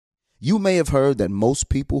You may have heard that most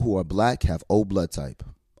people who are black have O blood type.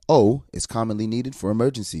 O is commonly needed for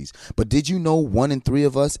emergencies, but did you know 1 in 3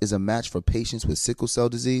 of us is a match for patients with sickle cell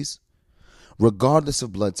disease? Regardless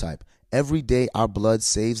of blood type, every day our blood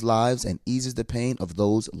saves lives and eases the pain of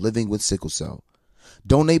those living with sickle cell.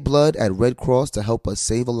 Donate blood at Red Cross to help us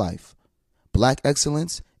save a life. Black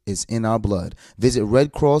excellence is in our blood. Visit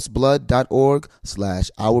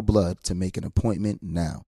redcrossblood.org/ourblood to make an appointment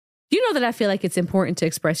now. You know that I feel like it's important to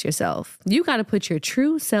express yourself. You got to put your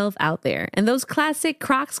true self out there. And those classic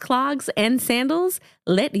Crocs, clogs, and sandals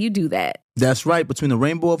let you do that. That's right. Between the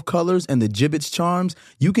rainbow of colors and the Gibbets charms,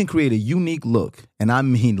 you can create a unique look. And I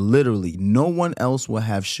mean, literally, no one else will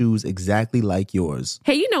have shoes exactly like yours.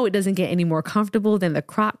 Hey, you know it doesn't get any more comfortable than the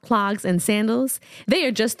Croc, clogs, and sandals. They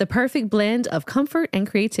are just the perfect blend of comfort and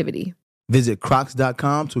creativity. Visit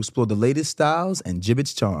crocs.com to explore the latest styles and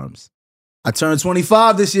Gibbets charms. I turned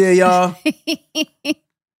 25 this year, y'all.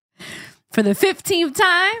 For the 15th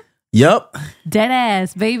time? Yep. Dead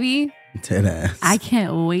ass, baby. Dead ass. I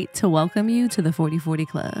can't wait to welcome you to the 40/40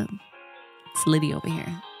 Club. It's Liddy over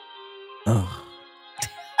here. Oh.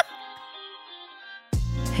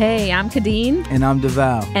 Hey, I'm Kadeen. And I'm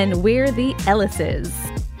Devale. And we're the Ellises.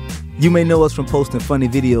 You may know us from posting funny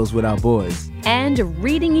videos with our boys. And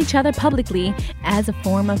reading each other publicly as a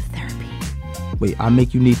form of therapy. Wait, I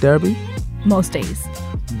make you need therapy? Most days.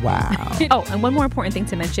 Wow. Oh, and one more important thing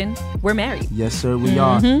to mention. We're married. Yes, sir, we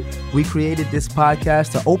are. We created this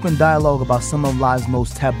podcast to open dialogue about some of life's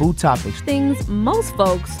most taboo topics. Things most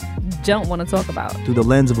folks don't want to talk about. Through the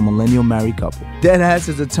lens of a millennial married couple. Dead ass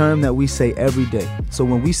is a term that we say every day. So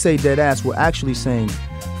when we say dead ass, we're actually saying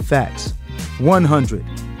facts. 100.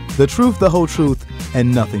 The truth, the whole truth,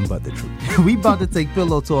 and nothing but the truth. We about to take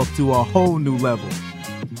pillow talk to a whole new level.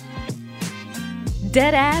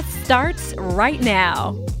 Dead ass starts right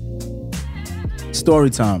now. Story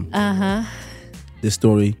time. Uh-huh. This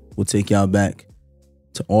story will take y'all back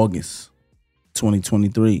to August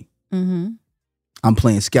 2023. Mm-hmm. I'm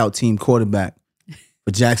playing scout team quarterback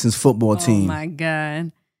for Jackson's football team. Oh, my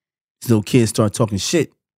God. These little kids start talking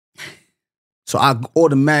shit. So I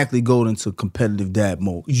automatically go into competitive dad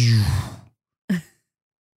mode.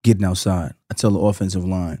 Getting outside. I tell the offensive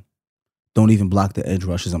line, don't even block the edge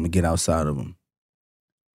rushers. I'm going to get outside of them.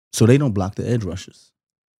 So they don't block the edge rushers.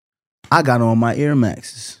 I got on my Air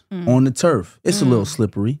Maxes on the turf. It's a little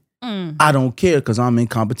slippery. I don't care because I'm in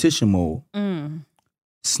competition mode.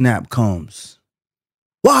 Snap comes.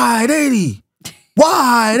 Wide 80.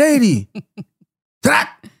 Wide 80.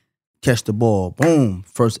 Catch the ball. Boom.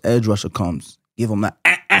 First edge rusher comes. Give him that.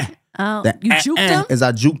 Oh, you juked him? As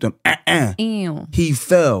I juked him. Ew. He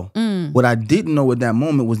fell. What I didn't know at that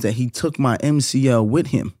moment was that he took my MCL with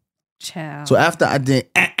him. Child. So after I did,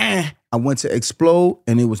 I went to explode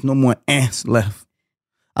and there was no more ants left.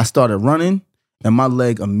 I started running and my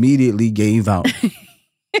leg immediately gave out.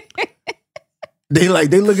 They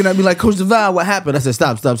looking at me like, Coach Devale, what happened? I said,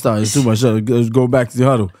 stop. It's too much. Let's go back to the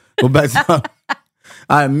huddle.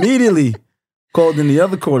 I immediately called in the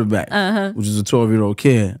other quarterback, which is a 12-year-old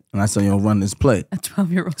kid. And I said, run this play. A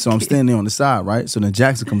 12-year-old So I'm standing there on the side, right? So then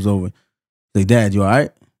Jackson comes over. Say, Dad, you all right?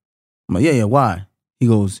 I'm like, yeah, why? He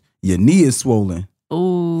goes, your knee is swollen.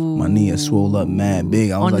 Ooh. My knee is swole up mad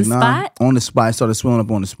big. I was On like, the nah. spot? On the spot. It started swelling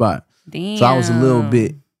up on the spot. Damn. So I was a little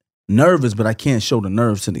bit nervous, but I can't show the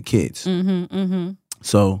nerves to the kids.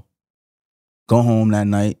 So go home that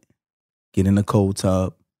night, get in the cold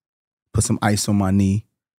tub, put some ice on my knee.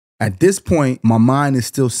 At this point, my mind is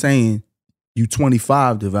still saying, you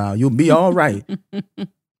 25, Devale, you'll be all right.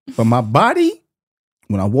 But my body,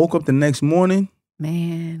 when I woke up the next morning,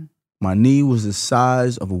 Man. my knee was the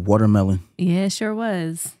size of a watermelon. Yeah, it sure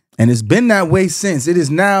was. And it's been that way since. It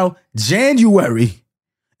is now January,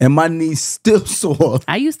 and my knee's still sore.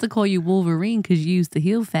 I used to call you Wolverine because you used to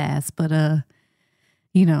heal fast. But,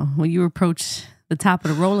 when you approach the top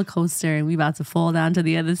of the roller coaster and we about to fall down to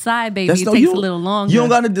the other side, baby, it takes a little longer. You don't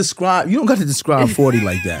got to describe 40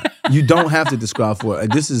 like that. You don't have to describe 40.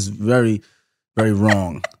 This is very, very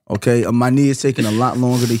wrong. Okay, my knee is taking a lot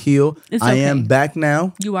longer to heal. It's I okay. am back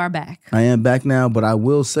now. You are back. I am back now, but I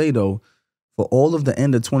will say though, for all of the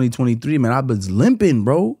end of 2023, man, I was limping,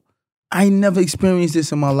 bro. I never experienced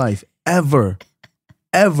this in my life, ever,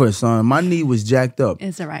 son. My knee was jacked up.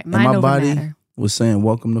 It's all right. And Mind my over body matter. was saying,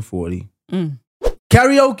 welcome to 40.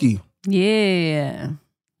 Karaoke. Yeah.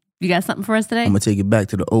 You got something for us today? I'm going to take it back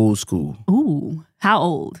to the old school. Ooh. How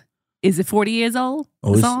old? Is it 40 years old?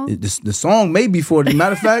 Oh, The song? The song may be 40.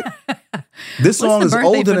 Matter of fact, this song is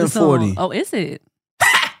older than 40. Oh, is it?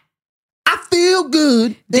 I feel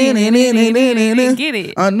good. Get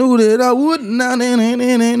it. I knew that I would not.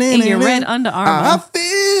 In your red Under Armour. I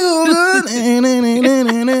feel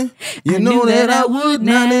good. You know that I would.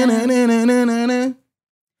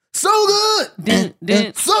 So good.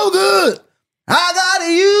 So good. I got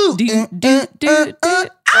you.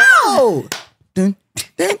 Ow.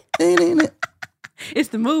 It's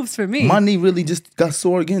the moves for me. My knee really just got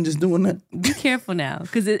sore again just doing that. Be careful now,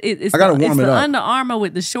 because it's I gotta the, warm it's it the up. Under Armour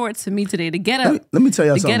with the shorts for me today. The get up. Let me tell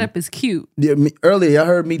y'all the something. get up is cute. Yeah, earlier, I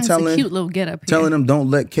heard me It's a telling cute little get up. telling them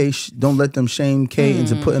don't let them shame K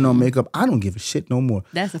into putting on makeup. I don't give a shit no more.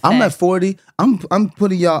 That's a I'm fact. at 40. I'm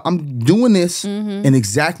putting y'all. I'm doing this in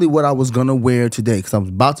exactly what I was gonna wear today because I was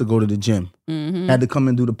about to go to the gym. Had to come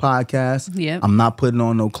and do the podcast. Yep. I'm not putting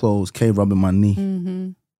on no clothes. K rubbing my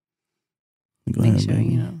knee. Go Make ahead, sure baby.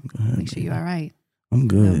 you know. Go ahead, Make sure baby. you're all right. I'm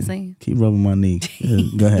good. You know what I'm saying? Keep rubbing my knee. Yeah,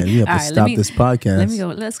 go ahead. We have to All right, stop this podcast. Let me go.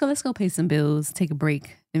 Let's go pay some bills. Take a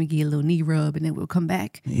break. Let me give you a little knee rub, and then we'll come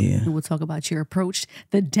back. Yeah. And we'll talk about your approach,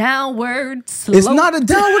 the downward slope. It's not a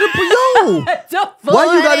downward yo.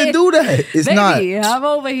 Why you gotta do that? It's Baby, not. I'm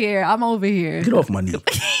over here. I'm over here. Get off my knee.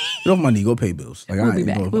 Get off my knee. Go pay bills. Like, We'll all be right,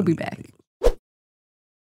 back. go off We'll my be knee. back.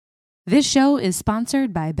 This show is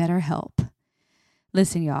sponsored by BetterHelp.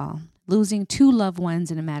 Listen, y'all, losing 2 loved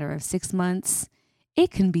ones in a matter of 6 months,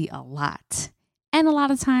 it can be a lot. And a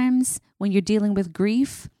lot of times when you're dealing with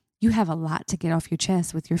grief, you have a lot to get off your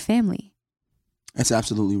chest with your family. That's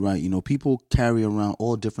absolutely right. You know, people carry around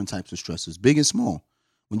all different types of stresses, big and small.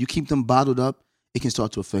 When you keep them bottled up, it can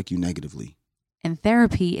start to affect you negatively. And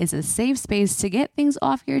therapy is a safe space to get things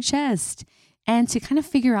off your chest and to kind of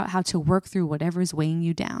figure out how to work through whatever's weighing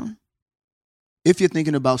you down. If you're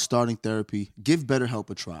thinking about starting therapy, give BetterHelp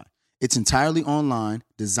a try. It's entirely online,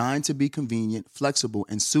 designed to be convenient, flexible,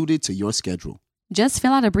 and suited to your schedule. Just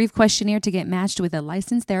fill out a brief questionnaire to get matched with a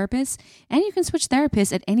licensed therapist, and you can switch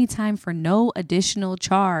therapists at any time for no additional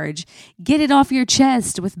charge. Get it off your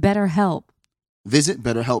chest with BetterHelp. Visit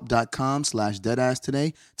BetterHelp.com/deadass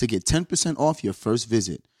today to get 10% off your first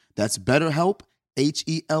visit. That's BetterHelp,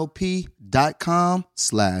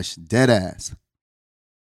 HELP.com/deadass.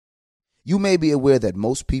 You may be aware that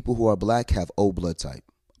most people who are black have O blood type.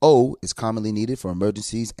 O is commonly needed for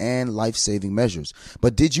emergencies and life-saving measures.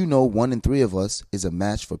 But did you know 1 in 3 of us is a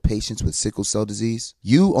match for patients with sickle cell disease?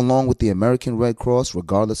 You, along with the American Red Cross,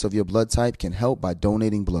 regardless of your blood type, can help by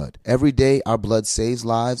donating blood. Every day, our blood saves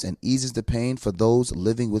lives and eases the pain for those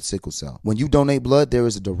living with sickle cell. When you donate blood, there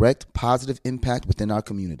is a direct positive impact within our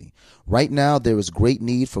community. Right now, there is great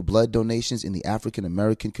need for blood donations in the African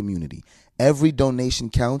American community. Every donation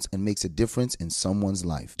counts and makes a difference in someone's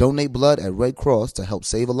life. Donate blood at Red Cross to help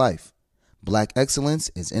save a life. Black excellence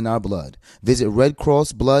is in our blood. Visit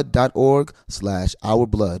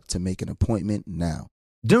redcrossblood.org/ourblood to make an appointment now.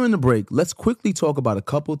 During the break, let's quickly talk about a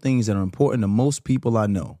couple things that are important to most people I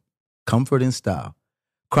know. Comfort and style.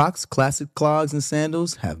 Crocs classic clogs and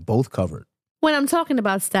sandals have both covered. When I'm talking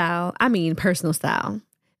about style, I mean personal style.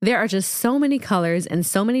 There are just so many colors and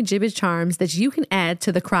so many gibbet charms that you can add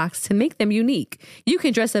to the Crocs to make them unique. You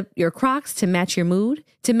can dress up your Crocs to match your mood,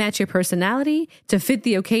 to match your personality, to fit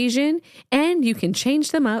the occasion, and you can change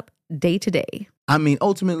them up day to day. I mean,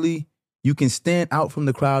 ultimately, you can stand out from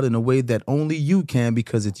the crowd in a way that only you can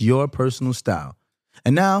because it's your personal style.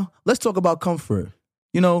 And now, let's talk about comfort.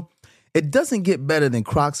 You know, it doesn't get better than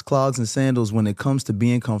Crocs, clogs, and sandals when it comes to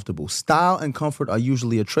being comfortable. Style and comfort are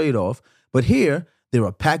usually a trade-off, but here, they're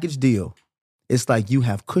a package deal. It's like you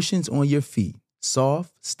have cushions on your feet.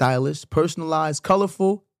 Soft, stylish, personalized,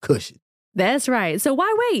 colorful cushion. That's right. So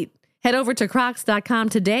why wait? Head over to crocs.com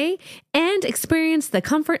today and experience the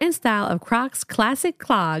comfort and style of Crocs classic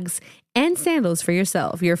clogs and sandals for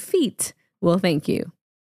yourself. Your feet will thank you.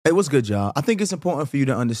 Hey, what's good, y'all? I think it's important for you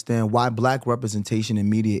to understand why black representation in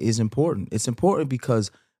media is important. It's important because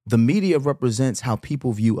the media represents how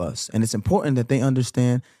people view us, and it's important that they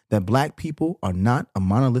understand that black people are not a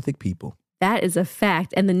monolithic people. That is a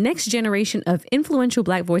fact, and the next generation of influential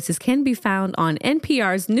black voices can be found on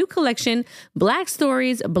NPR's new collection, Black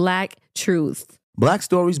Stories, Black Truth. Black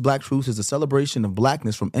Stories, Black Truths is a celebration of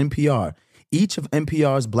blackness from NPR. Each of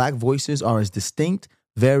NPR's black voices are as distinct,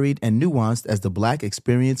 varied, and nuanced as the black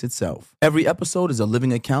experience itself. Every episode is a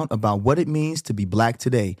living account about what it means to be black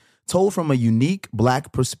today, told from a unique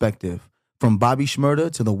black perspective. From Bobby Shmurda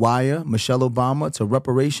to The Wire, Michelle Obama to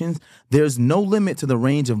reparations, there's no limit to the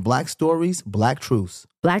range of black stories, black truths.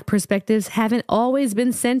 Black perspectives haven't always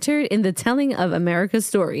been centered in the telling of America's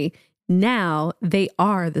story. Now they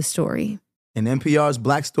are the story. In NPR's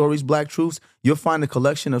Black Stories, Black Truths, you'll find a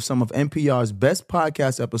collection of some of NPR's best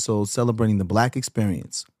podcast episodes celebrating the black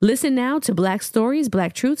experience. Listen now to Black Stories,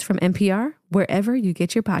 Black Truths from NPR, wherever you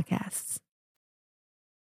get your podcasts.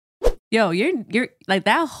 Yo, you're like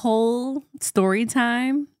that whole story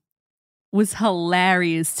time was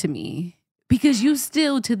hilarious to me. Because you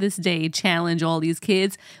still, to this day, challenge all these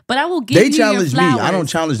kids. But I will give you your flowers. They challenge me. I don't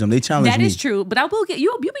challenge them. They challenge me. That is true. But I will get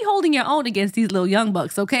you. You be holding your own against these little young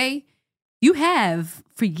bucks, okay? You have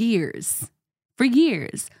for years. For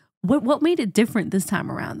years. What made it different this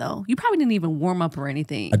time around, though? You probably didn't even warm up or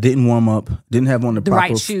anything. I didn't warm up. Didn't have on the proper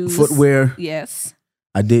right shoes. Footwear. Yes.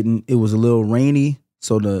 I didn't. It was a little rainy,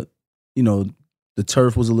 so the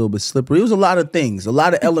turf was a little bit slippery. It was a lot of things, a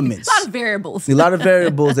lot of elements. A lot of variables. A lot of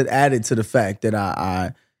variables that added to the fact that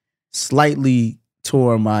I slightly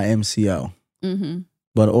tore my MCL,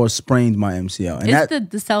 or sprained my MCL. And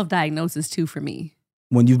it's the self-diagnosis too for me.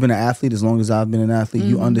 When you've been an athlete, as long as I've been an athlete,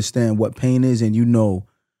 you understand what pain is,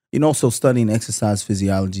 and also studying exercise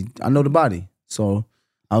physiology, I know the body. So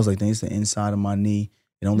I was like, it's the inside of my knee.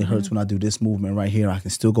 It only hurts when I do this movement right here. I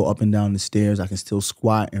can still go up and down the stairs. I can still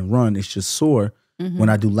squat and run. It's just sore. When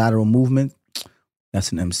I do lateral movement,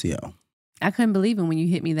 that's an MCL. I couldn't believe it when you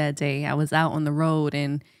hit me that day. I was out on the road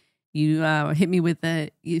and you hit me with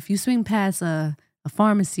if you swing past a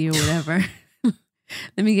pharmacy or whatever,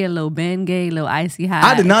 let me get a little Bengay, a little icy hot.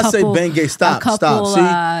 I did not say Bengay. Stop.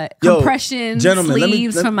 See? Compression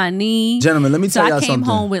sleeves from my knee. Gentlemen, let me tell y'all something. So I came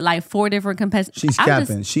home with like 4 different compression.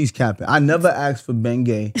 She's capping. I never asked for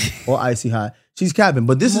Bengay or icy hot. She's capping.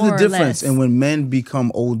 But this is the difference in when men become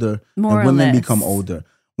older and women become older.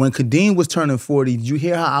 When Kadeen was turning 40, did you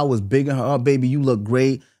hear how I was bigging her up? Baby, you look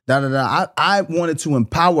great. I wanted to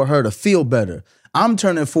empower her to feel better. I'm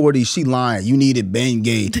turning 40. She lying. You needed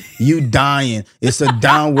Bengay. You dying. It's a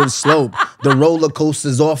downward slope. The roller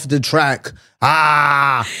coaster's off the track.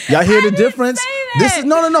 Y'all hear the difference? This is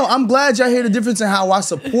no. I'm glad y'all hear the difference in how I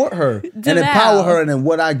support her and empower her and in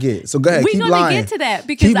what I get. So go ahead. Keep lying. We're gonna get to that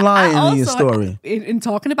because keep lying I also, in your story. In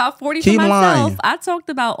talking about 40 for myself, I talked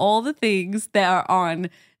about all the things that are on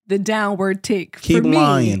the downward tick for me.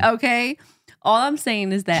 Lying. Okay. All I'm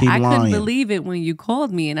saying is that I couldn't believe it when you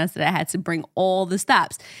called me and I said I had to bring all the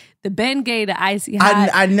stops. The Bengay, the icy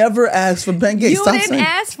hot. I never asked for Bengay. You didn't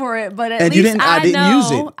ask for it, but at least I didn't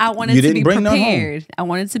use it. I wanted to be prepared. I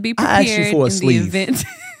wanted to be prepared. I asked you for a sleeve.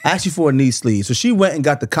 I asked you for a knee sleeve. So she went and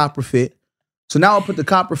got the copper fit. So now I put the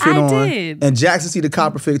copper fit on. Did. And Jackson see the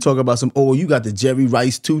copper fit talk about you got the Jerry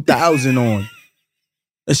Rice 2000 on.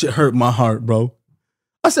 That shit hurt my heart, bro.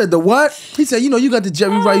 I said, the what? He said, you got the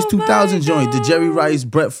Jerry Rice 2000 joint, the Jerry Rice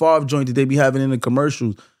Brett Favre joint that they be having in the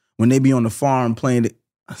commercials when they be on the farm playing it.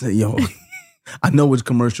 I said, I know which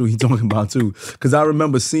commercial he talking about too. Because I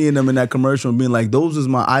remember seeing them in that commercial and being like, those was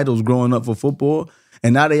my idols growing up for football.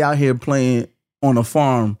 And now they out here playing on a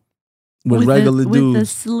farm with regular dudes. With the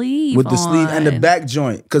sleeve With the sleeve and the back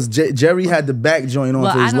joint. Because Jerry had the back joint on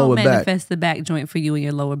for his lower back. I don't manifest the back joint for you and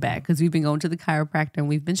your lower back because we've been going to the chiropractor and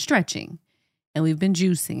we've been stretching. And we've been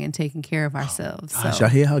juicing and taking care of ourselves. Gosh, I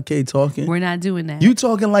hear how Kay talking. We're not doing that. You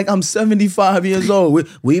talking like I'm 75 years old.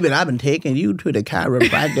 I've been taking you to the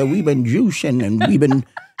chiropractor. We've been juicing and we've been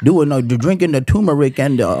doing drinking the turmeric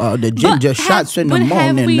and the ginger shots in the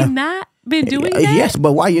morning. Have we not been doing that? Yes,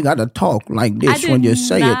 but why you gotta talk like this when you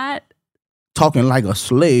say it? Talking like a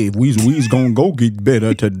slave. We's gonna go get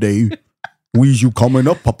better today. You coming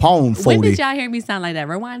up a pound 40. When did y'all hear me sound like that?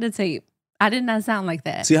 Rewind the tape. I did not sound like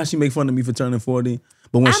that. See how she make fun of me for turning 40?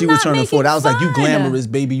 But when she was turning 40, I was like, you glamorous,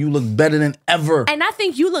 baby. You look better than ever. And I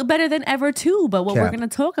think you look better than ever, too. But what we're going to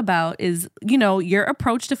talk about is, your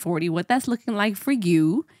approach to 40, what that's looking like for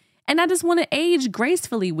you. And I just want to age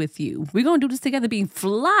gracefully with you. We're going to do this together, being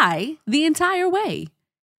fly the entire way.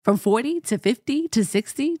 From 40 to 50 to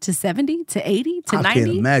 60 to 70 to 80 to 90. I can't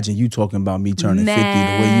imagine you talking about me turning 50 the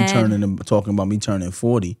way you talking about me turning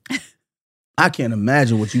 40. I can't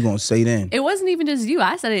imagine what you gonna say then. It wasn't even just you.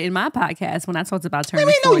 I said it in my podcast when I talked about turning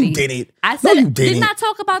 40. No, you didn't. I said it. Didn't I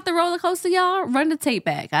talk about the roller coaster, y'all? Run the tape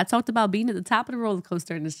back. I talked about being at the top of the roller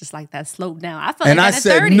coaster and it's just like that slope down. I felt and like I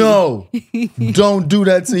said, 30. no, don't do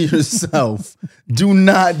that to yourself. Do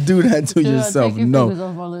not do that to yourself.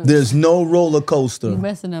 No, there's no roller coaster. You're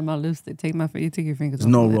messing up my lipstick. Take your fingers off. There's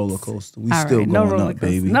no roller coaster. We all still right, going up,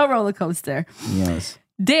 baby. No roller coaster. Yes.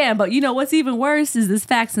 Damn, but what's even worse is this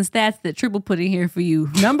facts and stats that Triple put in here for you.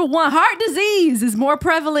 Number 1, heart disease is more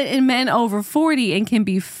prevalent in men over 40 and can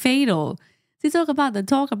be fatal. See, talk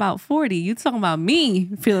about 40. You talking about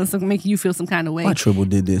me making you feel some kind of way. My Triple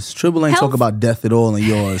did this. Triple ain't talking about death at all in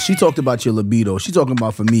yours. She talked about your libido. She talking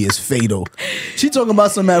about for me it's fatal. She talking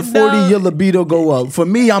about some at 40 your libido go up. For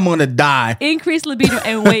me, I'm gonna die. Increased libido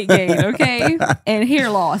and weight gain, okay? And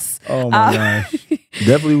hair loss. Oh my gosh.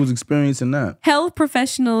 Definitely was experiencing that. Health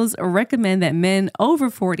professionals recommend that men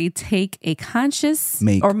over 40 make a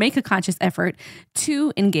conscious effort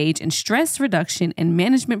to engage in stress reduction and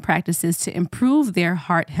management practices to improve their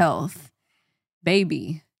heart health.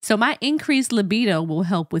 Baby. So my increased libido will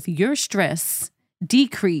help with your stress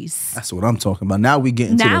decrease. That's what I'm talking about. Now we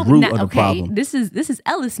get into the root of the problem. This is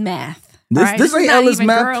Ellis math. This ain't not Ellis even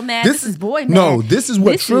math. Girl math. This is boy math. No, this is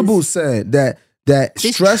what Tribble said, that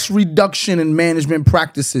stress reduction and management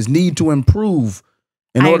practices need to improve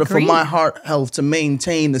in order for my heart health to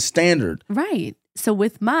maintain the standard. Right. So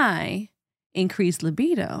with my increased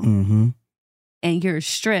libido and your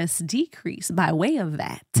stress decrease by way of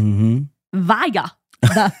that, via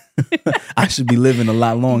the I should be living a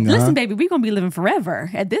lot longer. Listen, baby, we're going to be living forever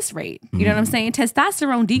at this rate. You know what I'm saying?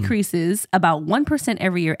 Testosterone decreases about 1%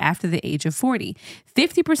 every year after the age of 40.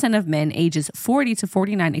 50% of men ages 40 to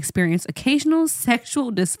 49 experience occasional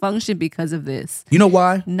sexual dysfunction because of this. You know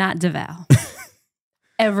why? Not Devale.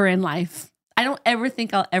 Ever in life. I don't ever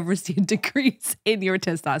think I'll ever see a decrease in your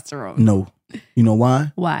testosterone. No. You know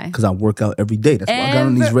why? Why? Because I work out every day. That's why I got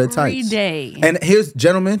on these red tights. Every day. And here's,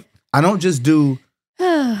 gentlemen, I don't just do...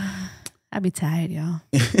 I'd be tired, y'all.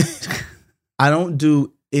 I don't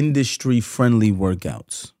do industry-friendly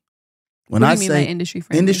workworkouts. When what I do you say mean by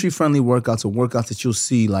industry-friendly? Industry-friendly workouts are workouts that you'll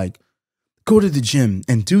see like, go to the gym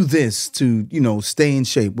and do this to, stay in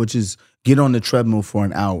shape, which is get on the treadmill for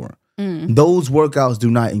an hour. Those workouts do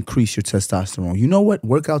not increase your testosterone. You know what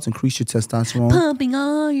workouts increase your testosterone? Pumping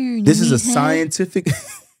iron. This is a scientific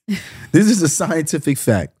this is a scientific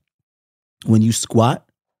fact. When you squat,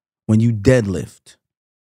 when you deadlift,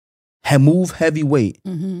 move heavy weight,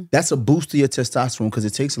 that's a boost to your testosterone because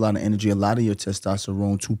it takes a lot of energy, a lot of your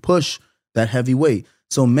testosterone to push that heavy weight.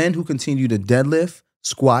 So men who continue to deadlift,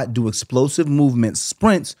 squat, do explosive movements,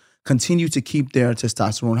 sprints, continue to keep their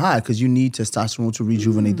testosterone high because you need testosterone to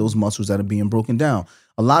rejuvenate those muscles that are being broken down.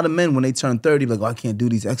 A lot of men, when they turn 30, like, I can't do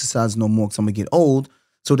these exercises no more because I'm going to get old.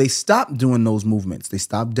 So they stop doing those movements. They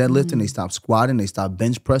stop deadlifting, they stop squatting, they stop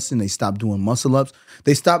bench pressing, they stop doing muscle ups.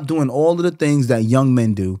 They stop doing all of the things that young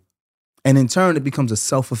men do. And in turn, it becomes a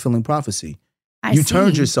self-fulfilling prophecy. You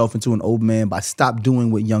turned yourself into an old man by stop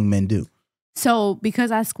doing what young men do. So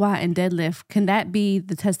because I squat and deadlift, can that be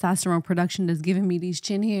the testosterone production that's giving me these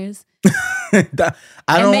chin hairs?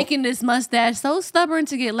 And making this mustache so stubborn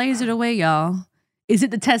to get lasered away, y'all. Is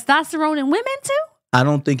it the testosterone in women too? I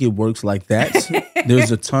don't think it works like that.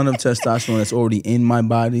 There's a ton of testosterone that's already in my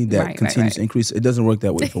body that continues to increase. It doesn't work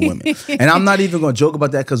that way for women. And I'm not even going to joke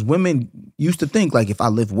about that because women used to think like if I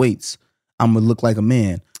lift weights, I'm going to look like a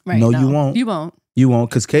man. Right, no, you won't. You won't. You won't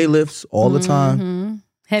because Kay lifts all the time.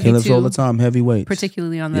 Heavy Kay lifts too, all the time, heavy weights.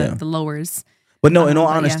 particularly on the lowers. But no, in all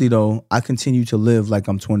honesty though, I continue to live like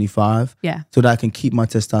I'm 25 so that I can keep my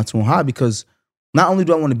testosterone high because not only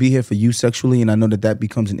do I want to be here for you sexually, and I know that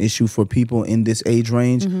becomes an issue for people in this age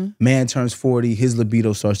range. Man turns 40, his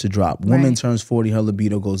libido starts to drop. Woman turns 40, her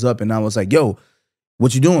libido goes up. And I was like, yo,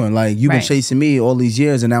 what you doing? Like, you've been chasing me all these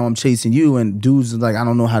years, and now I'm chasing you. And dudes are like, I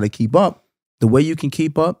don't know how to keep up. The way you can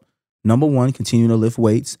keep up, number one, continue to lift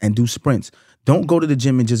weights and do sprints. Don't go to the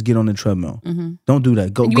gym and just get on the treadmill. Don't do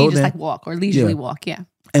that. Go just there. Like walk or leisurely walk,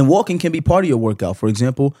 And walking can be part of your workout. For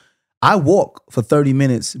example, I walk for 30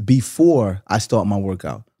 minutes before I start my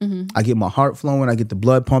workout. I get my heart flowing, I get the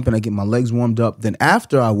blood pumping, I get my legs warmed up. Then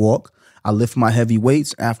after I walk, I lift my heavy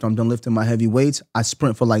weights. After I'm done lifting my heavy weights, I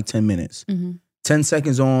sprint for like 10 minutes. 10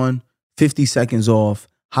 seconds on, 50 seconds off,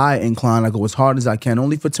 high incline. I go as hard as I can,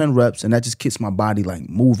 only for 10 reps. And that just gets my body like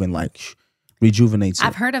moving, like rejuvenates it.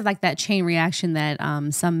 I've heard of like that chain reaction that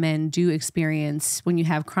some men do experience when you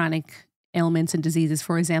have chronic ailments and diseases,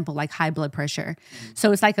 for example, like high blood pressure.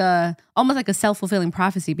 So it's like almost like a self-fulfilling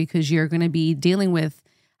prophecy because you're going to be dealing with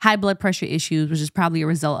high blood pressure issues, which is probably a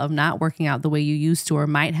result of not working out the way you used to or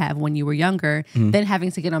might have when you were younger, then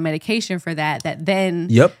having to get on medication for that then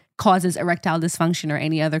causes erectile dysfunction or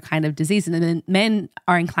any other kind of disease. And then men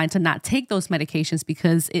are inclined to not take those medications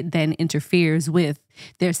because it then interferes with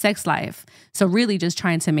their sex life. So really just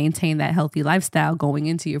trying to maintain that healthy lifestyle going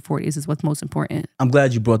into your 40s is what's most important. I'm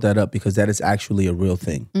glad you brought that up because that is actually a real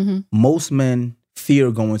thing. Most men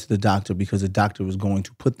fear going to the doctor because the doctor is going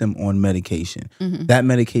to put them on medication. That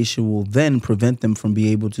medication will then prevent them from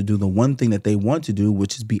being able to do the one thing that they want to do,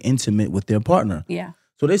 which is be intimate with their partner.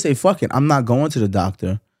 So they say, fuck it, I'm not going to the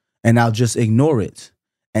doctor and I'll just ignore it.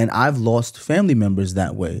 And I've lost family members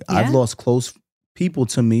that way. I've lost close people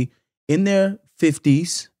to me in their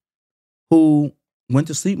 50s who went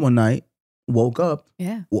to sleep one night, woke up,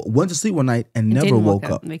 went to sleep one night and never woke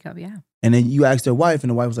up. And then you asked their wife,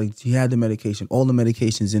 and the wife was like, he had the medication, all the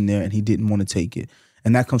medications in there, and he didn't want to take it.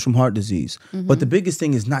 And that comes from heart disease. But the biggest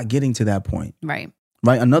thing is not getting to that point. Right.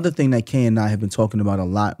 Another thing that Kay and I have been talking about a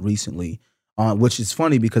lot recently, which is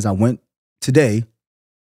funny because I went today,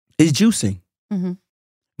 is juicing.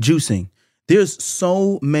 Juicing. There's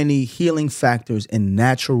so many healing factors in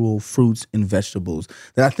natural fruits and vegetables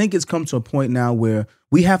that I think it's come to a point now where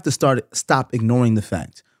we have to stop ignoring the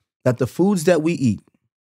fact that the foods that we eat,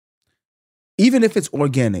 even if it's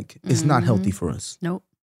organic, is not healthy for us. Nope.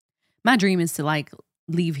 My dream is to like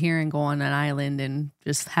leave here and go on an island and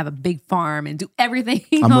just have a big farm and do everything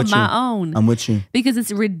on my own. I'm with you. Because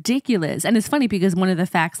it's ridiculous. And it's funny because one of the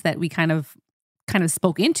facts that we kind of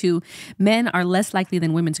spoke into, men are less likely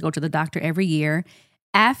than women to go to the doctor every year.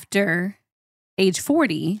 After age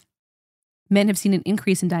 40, men have seen an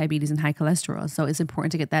increase in diabetes and high cholesterol. So it's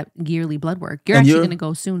important to get that yearly blood work. You're actually going to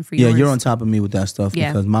go soon for yours. Yeah, you're on top of me with that stuff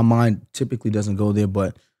because my mind typically doesn't go there.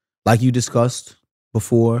 But like you discussed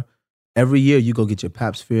before, every year you go get your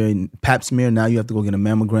pap smear. Now you have to go get a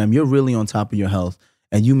mammogram. You're really on top of your health.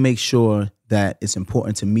 And you make sure that it's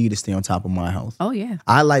important to me to stay on top of my health. Oh, yeah.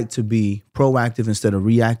 I like to be proactive instead of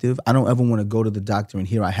reactive. I don't ever want to go to the doctor and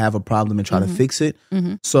hear I have a problem and try to fix it.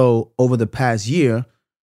 So over the past year,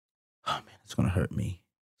 oh man, it's going to hurt me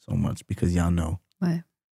so much because y'all know. What?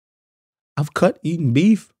 I've cut eating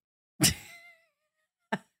beef.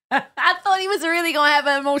 I thought he was really going to have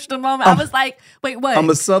an emotional moment. I was like, wait, what? I'm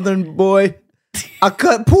a Southern boy. I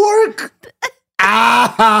cut pork.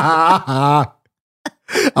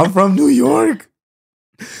 I'm from New York.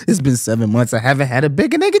 It's been 7 months. I haven't had a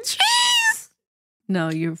bacon, egg, and cheese. No,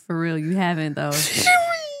 you're for real. You haven't though.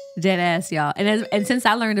 Dead ass, y'all. And since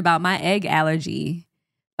I learned about my egg allergy,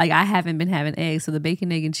 like I haven't been having eggs. So the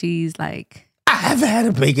bacon, egg, and cheese, like I haven't had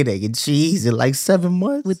a bacon, egg, and cheese in like 7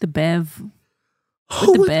 months. With the Bev.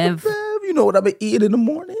 With the Bev. You know what I've been eating in the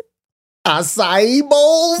morning? Acai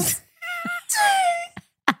bowls.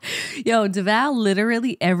 Yo, Devale,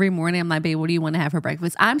 literally every morning, I'm like, babe, what do you want to have for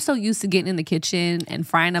breakfast? I'm so used to getting in the kitchen and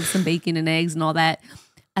frying up some bacon and eggs and all that.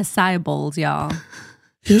 Acai bowls, y'all.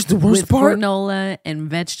 Here's the worst part. Granola and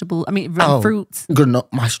vegetables. Fruits.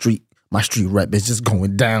 My street rep is just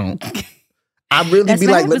going down. I really That's be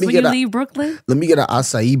what like, happens when you leave Brooklyn. Let me get an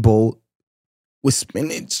acai bowl with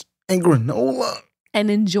spinach and granola. And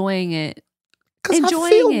enjoying it. Because I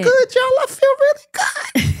feel good, y'all. I feel really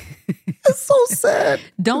good. It's so sad.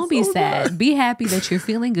 Don't be sad. Be happy that you're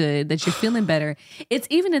feeling good, that you're feeling better. It's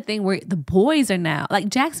even a thing where the boys are now, like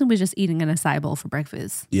Jackson was just eating an acai bowl for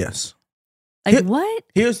breakfast. Yes. Like what?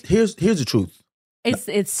 Here's the truth.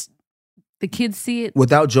 It's the kids see it.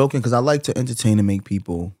 Without joking, because I like to entertain and make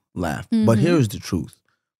people laugh. But here's the truth.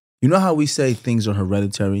 You know how we say things are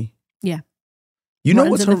hereditary? Yeah. You know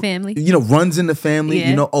runs what's in the family. You know, runs in the family.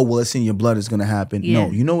 Yeah. You know, oh well, it's in your blood. It's gonna happen. Yeah.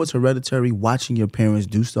 No, you know what's hereditary? Watching your parents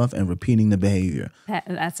do stuff and repeating the behavior.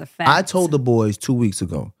 That's a fact. I told the boys 2 weeks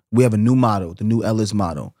ago. We have a new motto, the new Ellis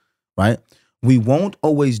motto, right? We won't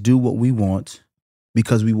always do what we want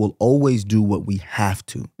because we will always do what we have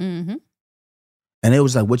to. Mm-hmm. And it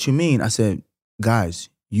was like, what you mean? I said, guys,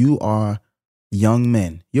 you are young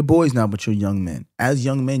men. You're boys now, but you're young men. As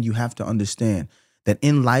young men, you have to understand that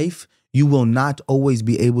in life, you will not always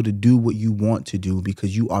be able to do what you want to do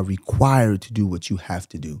because you are required to do what you have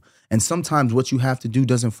to do. And sometimes what you have to do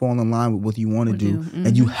doesn't fall in line with what you want to do.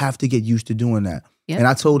 And you have to get used to doing that. Yep. And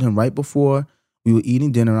I told him right before we were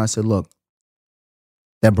eating dinner, I said, look,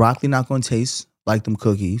 that broccoli not going to taste like them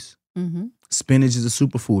cookies. Mm-hmm. Spinach is a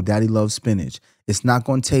superfood. Daddy loves spinach. It's not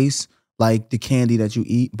going to taste like the candy that you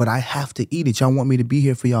eat, but I have to eat it. Y'all want me to be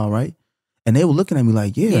here for y'all, right? And they were looking at me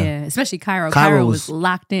like, yeah. Yeah, especially Cairo. Cairo was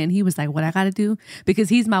locked in. He was like, what I got to do? Because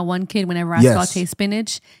he's my one kid. Whenever I saute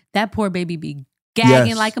spinach, that poor baby be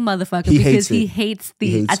gagging like a motherfucker because he hates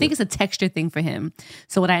I think it's a texture thing for him.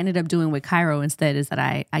 So what I ended up doing with Cairo instead is that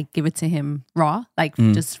I give it to him raw, like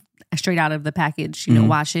just straight out of the package, you know,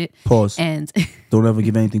 wash it. Pause. And don't ever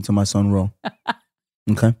give anything to my son raw.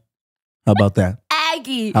 Okay? How about that?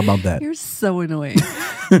 Aggie. How about that? You're so annoying.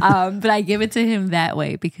 But I give it to him that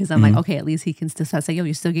way because I'm like, okay, at least he can still say, yo,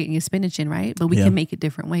 you're still getting your spinach in, right? But we can make it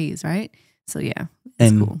different ways, right? So yeah,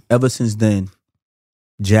 it's cool. Ever since then,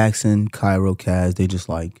 Jackson, Cairo, Kaz, they just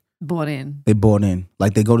like bought in. They bought in.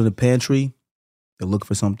 Like they go to the pantry, they look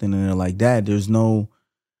for something, and they're like, Dad, there's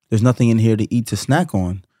nothing in here to eat to snack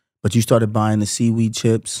on. But you started buying the seaweed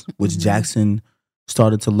chips, which Jackson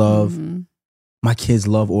started to love. Mm-hmm. My kids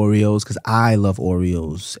love Oreos because I love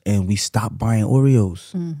Oreos. And we stopped buying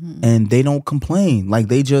Oreos. Mm-hmm. And they don't complain. Like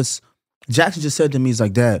Jackson just said to me, he's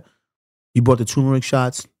like, Dad, you bought the turmeric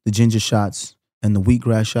shots, the ginger shots, and the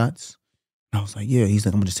wheatgrass shots? And I was like, yeah. He's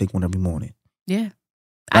like, I'm going to just take one every morning. Yeah.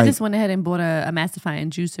 I just went ahead and bought a emulsifying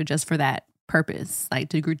juicer just for that purpose, like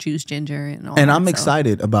to juice ginger and all that. And I'm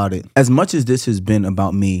excited about it. As much as this has been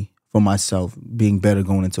about me, for myself, being better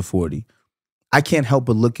going into 40, I can't help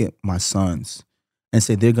but look at my sons and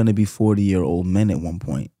say they're going to be 40-year-old men at one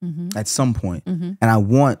point, at some point. Mm-hmm. And I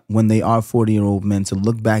want, when they are 40-year-old men, to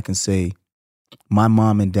look back and say, my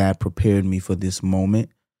mom and dad prepared me for this moment.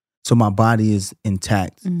 So my body is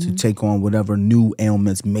intact to take on whatever new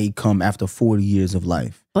ailments may come after 40 years of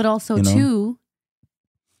life. But also, you know? too,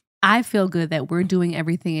 I feel good that we're doing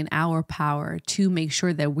everything in our power to make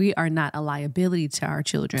sure that we are not a liability to our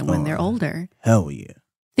children when they're older. Hell yeah.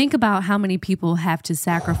 Think about how many people have to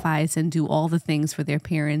sacrifice and do all the things for their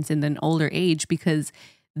parents in an older age because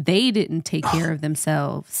they didn't take care of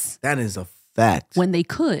themselves. That is a fact. When they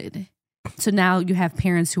could. So now you have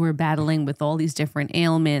parents who are battling with all these different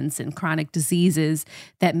ailments and chronic diseases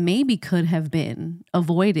that maybe could have been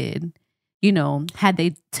avoided, you know, had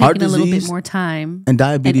they taken a little bit more time and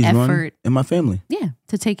diabetes and effort run in my family. Yeah,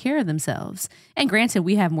 to take care of themselves. And granted,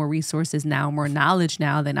 we have more resources now, more knowledge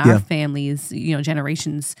now than our families, you know,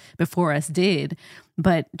 generations before us did.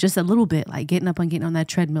 But just a little bit, like getting up and getting on that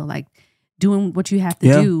treadmill, like doing what you have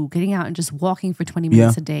to do, getting out and just walking for 20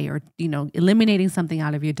 minutes a day, or, you know, eliminating something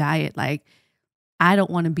out of your diet. Like, I don't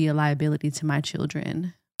want to be a liability to my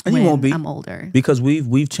children And when you won't be, I'm older. because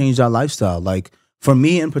we've changed our lifestyle. Like, for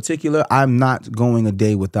me in particular, I'm not going a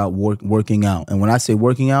day without working out. And when I say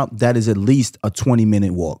working out, that is at least a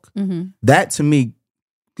 20-minute walk. Mm-hmm. That, to me,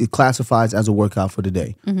 it classifies as a workout for the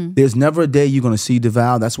day. Mm-hmm. There's never a day you're going to see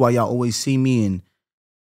Devale. That's why y'all always see me in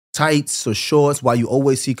tights or shorts, why you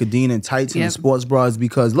always see Kadena in tights and sports bras,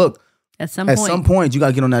 because look, at some point you got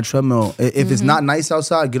to get on that treadmill. If it's not nice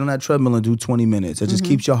outside, get on that treadmill and do 20 minutes. It just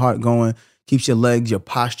keeps your heart going, keeps your legs, your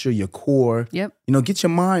posture, your core. Yep. You know, get your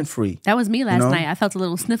mind free. That was me last night. I felt a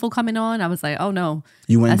little sniffle coming on. I was like, oh no.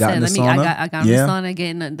 You went and got in the sauna? I got in the sauna,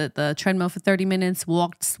 getting the treadmill for 30 minutes,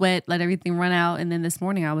 walked, sweat, let everything run out. And then this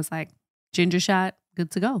morning I was like, ginger shot, good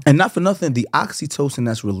to go. And not for nothing, the oxytocin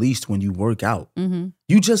that's released when you work out, Mm-hmm.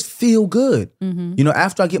 you just feel good. Mm-hmm. You know,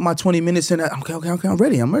 after I get my 20 minutes in, okay, I'm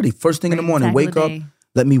ready. I'm ready. First thing in the morning, wake up, day.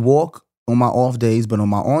 let me walk on my off days, but on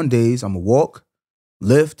my on days, I'm going to walk,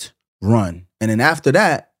 lift, run. And then after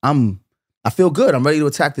that, I feel good. I'm ready to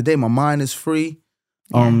attack the day. My mind is free.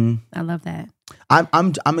 Yeah, I love that.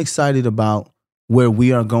 I'm excited about where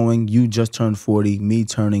we are going. You just turned 40, me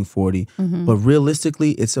turning 40. Mm-hmm. But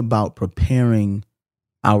realistically, it's about preparing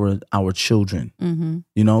our children. Mm-hmm.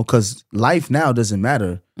 You know, because life now doesn't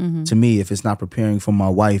matter Mm-hmm. to me if it's not preparing for my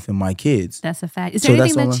wife and my kids. That's a fact. Is So there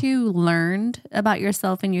that's anything all that you learned about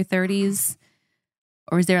yourself in your 30s?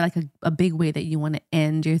 Or is there like a big way that you want to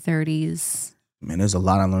end your 30s? Man, there's a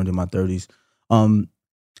lot I learned in my 30s.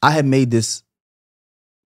 I had made this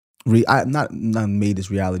not made this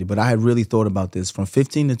reality, but I had really thought about this. From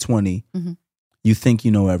 15 to 20, Mhm. you think you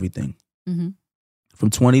know everything. Mm-hmm. From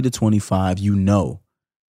 20 to 25, you know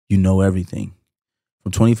everything.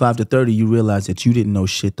 From 25 to 30, you realize that you didn't know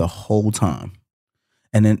shit the whole time.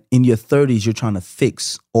 And then in your 30s, you're trying to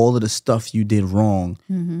fix all of the stuff you did wrong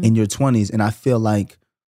Mm-hmm. in your 20s. And I feel like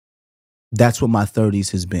that's what my 30s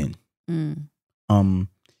has been. Mm.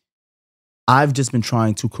 I've just been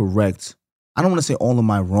trying to correct, I don't want to say all of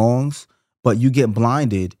my wrongs, but you get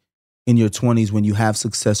blinded in your 20s when you have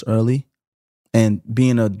success early. And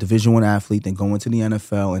being a Division I athlete and going to the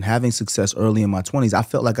NFL and having success early in my 20s, I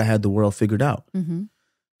felt like I had the world figured out. Mm-hmm.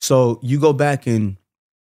 So you go back and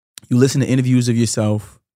you listen to interviews of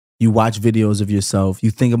yourself, you watch videos of yourself,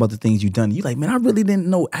 you think about the things you've done. You're like, man, I really didn't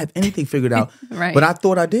know I have anything figured out, Right. but I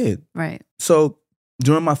thought I did. Right. So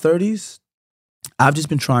during my 30s, I've just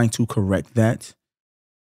been trying to correct that,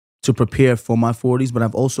 to prepare for my 40s, but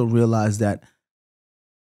I've also realized that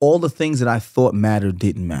all the things that I thought mattered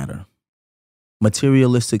didn't matter.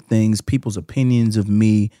 Materialistic things, people's opinions of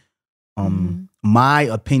me, my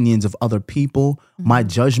opinions of other people, my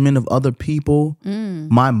judgment of other people,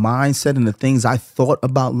 my mindset and the things I thought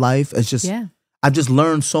about life. It's just, I've just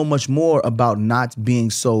learned so much more about not being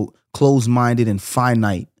so closed-minded and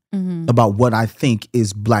finite about what I think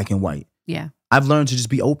is black and white. Yeah. I've learned to just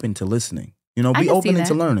be open to listening. You know, be open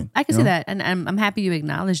into learning. I can see that. And I'm happy you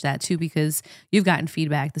acknowledge that too, because you've gotten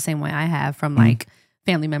feedback the same way I have from like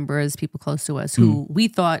family members, people close to us who we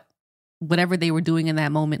thought whatever they were doing in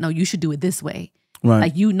that moment, no, you should do it this way. Right.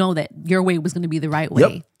 Like, you know that your way was going to be the right way.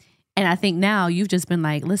 Yep. And I think now you've just been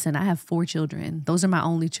like, listen, I have 4 children. Those are my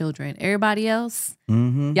only children. Everybody else,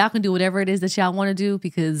 y'all can do whatever it is that y'all want to do,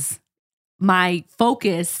 because my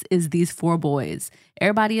focus is these 4 boys.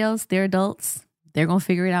 Everybody else, they're adults. They're going to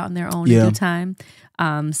figure it out in their own in due time.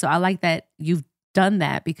 So I like that you've done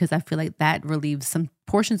that, because I feel like that relieves some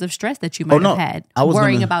portions of stress that you might have had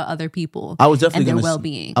worrying about other people. I was definitely and their gonna,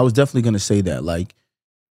 well-being. I was definitely going to say that. Like,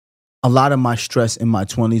 a lot of my stress in my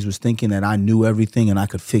 20s was thinking that I knew everything and I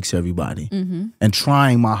could fix everybody. And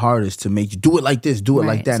trying my hardest to make you do it like this, do it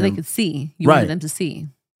like that. So they could see. You wanted them to see.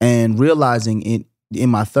 And realizing in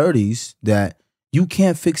my 30s that you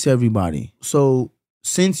can't fix everybody. So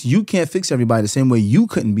since you can't fix everybody the same way you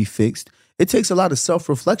couldn't be fixed, it takes a lot of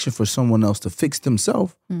self-reflection for someone else to fix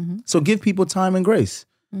themselves. So give people time and grace.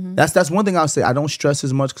 That's one thing I'll say. I don't stress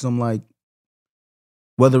as much because I'm like,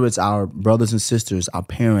 whether it's our brothers and sisters, our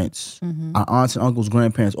parents, our aunts and uncles,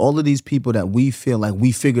 grandparents, all of these people that we feel like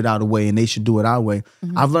we figured out a way and they should do it our way,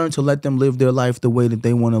 I've learned to let them live their life the way that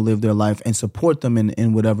they want to live their life and support them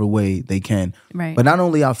in whatever way they can. Right. But not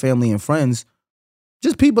only our family and friends,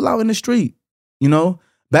 just people out in the street, you know?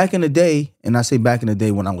 Back in the day, and I say back in the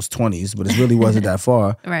day when I was 20s, but it really wasn't that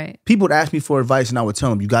far. Right. People would ask me for advice and I would tell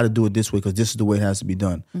them, you got to do it this way because this is the way it has to be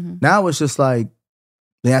done. Now it's just like,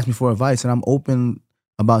 they ask me for advice and I'm open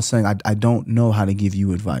about saying, I don't know how to give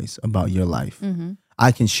you advice about your life.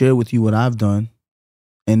 I can share with you what I've done.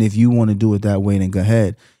 And if you want to do it that way, then go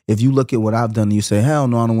ahead. If you look at what I've done and you say, hell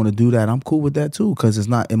no, I don't want to do that, I'm cool with that too, because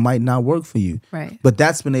it might not work for you. Right. But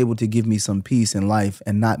that's been able to give me some peace in life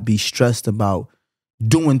and not be stressed about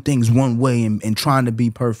doing things one way and trying to be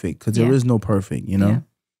perfect, because there is no perfect, you know? Yeah.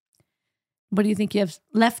 What do you think you have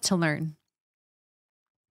left to learn?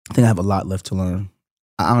 I think I have a lot left to learn.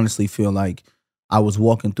 I honestly feel like I was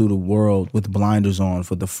walking through the world with blinders on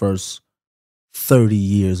for the first 30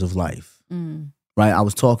 years of life, right? I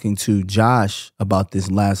was talking to Josh about this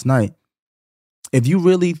last night. If you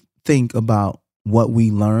really think about what we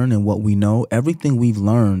learn and what we know, everything we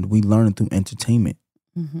learn through entertainment,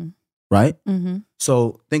 right?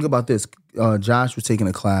 So think about this. Josh was taking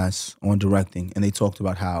a class on directing, and they talked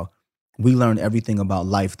about how we learn everything about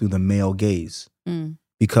life through the male gaze,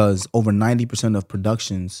 because over 90% of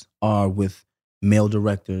productions are with male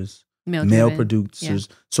directors, male producers.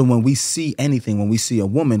 Yeah. So when we see anything, when we see a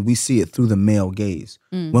woman, we see it through the male gaze.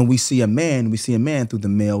 When we see a man through the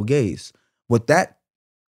male gaze. What that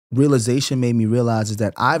realization made me realize is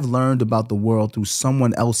that I've learned about the world through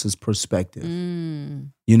someone else's perspective.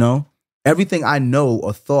 You know? Everything I know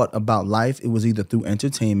or thought about life, it was either through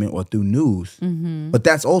entertainment or through news. But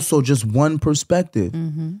that's also just one perspective.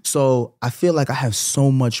 So I feel like I have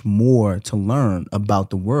so much more to learn about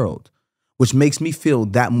the world, which makes me feel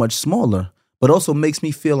that much smaller, but also makes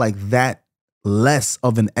me feel like that less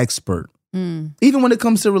of an expert. Even when it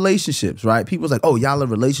comes to relationships, right? People's like, oh, y'all are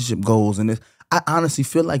relationship goals and this. I honestly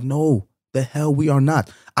feel like, no, the hell we are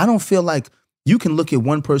not. I don't feel like you can look at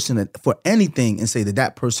one person for anything and say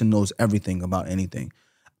that person knows everything about anything.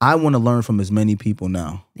 I want to learn from as many people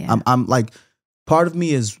now. Yeah. I'm like, part of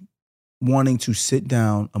me is wanting to sit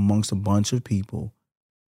down amongst a bunch of people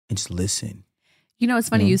and just listen. You know, it's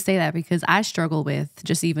funny you say that, because I struggle with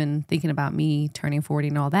just even thinking about me turning 40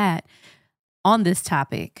 and all that on this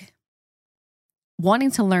topic,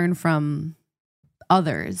 wanting to learn from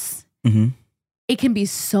others. It can be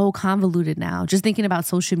so convoluted now. Just thinking about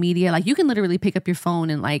social media, like you can literally pick up your phone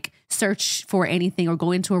and like search for anything or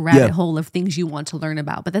go into a rabbit hole of things you want to learn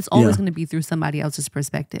about. But that's always going to be through somebody else's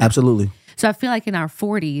perspective. Absolutely. So I feel like in our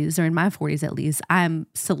 40s, or in my 40s at least, I'm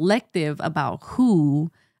selective about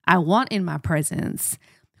who I want in my presence,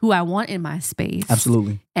 who I want in my space.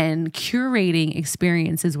 Absolutely. And curating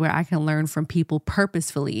experiences where I can learn from people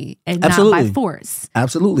purposefully and not by force.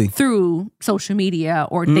 Absolutely. Through social media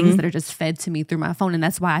or things that are just fed to me through my phone. And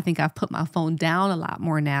that's why I think I've put my phone down a lot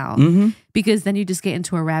more now. Because then you just get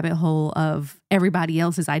into a rabbit hole of everybody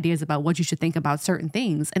else's ideas about what you should think about certain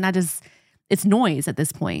things. And it's noise at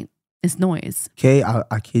this point. It's noise. Okay,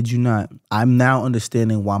 I kid you not. I'm now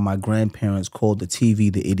understanding why my grandparents called the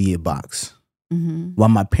TV the idiot box. Why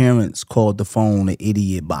my parents called the phone the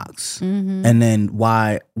idiot box. And then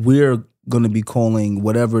why we're going to be calling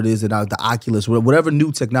whatever it is that the Oculus, whatever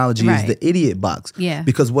new technology is, the idiot box. Yeah.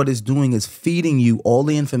 Because what it's doing is feeding you all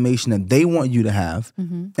the information that they want you to have.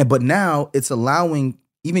 But now it's allowing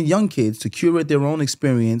even young kids to curate their own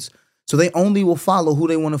experience, so they only will follow who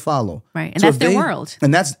they want to follow. Right. And so that's their world.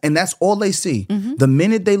 And that's all they see. The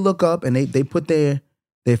minute they look up and they put their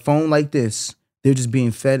phone like this, they're just being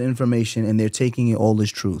fed information and they're taking it all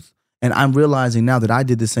as truth. And I'm realizing now that I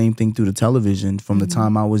did the same thing through the television from the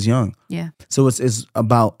time I was young. Yeah. So it's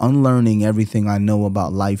about unlearning everything I know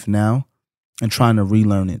about life now and trying to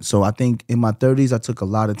relearn it. So I think in my 30s, I took a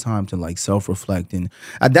lot of time to like self-reflect. And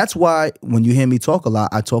that's why when you hear me talk a lot,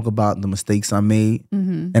 I talk about the mistakes I made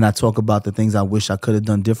and I talk about the things I wish I could have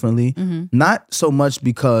done differently. Not so much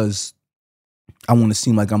because I want to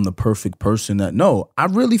seem like I'm the perfect person. No, I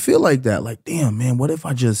really feel like that. Like, damn, man, what if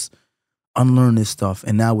I just unlearn this stuff,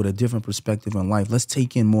 and now with a different perspective on life, let's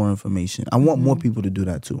take in more information. I want more people to do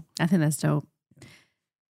that too. I think that's dope.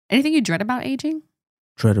 Anything you dread about aging?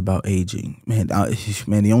 Dread about aging, man.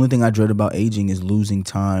 The only thing I dread about aging is losing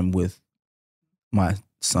time with my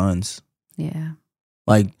sons. Yeah.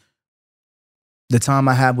 Like the time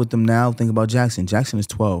I have with them now. Think about Jackson. Jackson is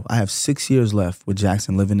 12. I have 6 years left with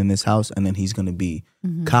Jackson living in this house, and then he's going to be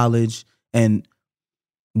college, and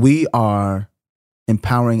we are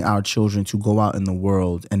empowering our children to go out in the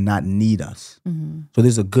world and not need us. So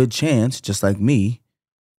there's a good chance, just like me,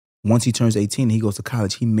 once he turns 18 and he goes to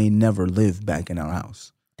college, he may never live back in our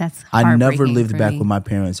house. That's I never lived for back me. with my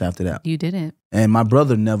parents after that. You didn't. And my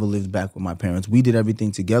brother never lived back with my parents. We did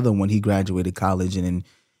everything together when he graduated college, and then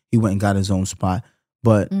he went and got his own spot.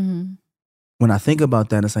 But when I think about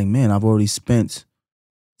that, it's like, man, I've already spent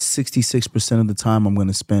 66% of the time I'm going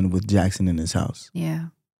to spend with Jackson in his house. Yeah.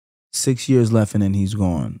 6 years left, and then he's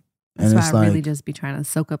gone. That's And why it's I like, really just be trying to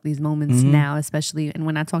soak up these moments now, especially. And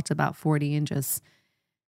when I talked about 40 and just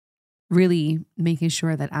really making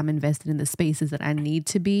sure that I'm invested in the spaces that I need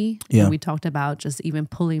to be. Yeah. And we talked about just even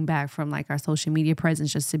pulling back from like our social media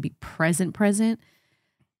presence just to be present.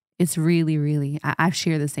 It's really, really, I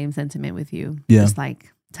share the same sentiment with you. Yeah. Just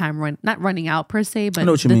like time not running out per se, but I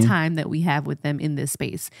know what you the mean. time that we have with them in this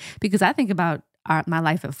space. Because I think about my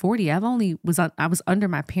life at 40, I was under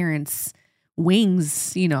my parents'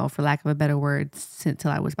 wings, for lack of a better word,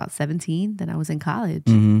 until I was about 17. Then I was in college.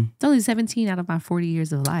 It's only 17 out of my 40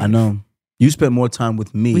 years of life. I know. You spent more time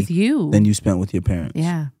with me With you. than you spent with your parents.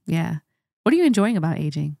 Yeah, yeah. What are you enjoying about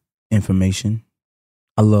aging? Information.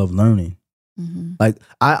 I love learning. Like,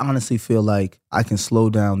 I honestly feel like I can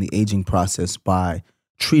slow down the aging process by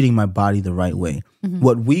treating my body the right way.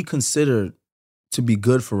 What we consider to be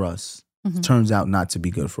good for us turns out not to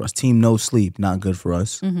be good for us. Team no sleep, not good for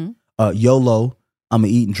us. YOLO, I'm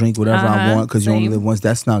going to eat and drink whatever I want because you only live once.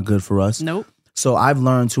 That's not good for us. Nope. So I've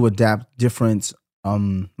learned to adapt different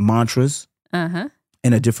mantras and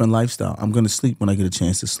a different lifestyle. I'm going to sleep when I get a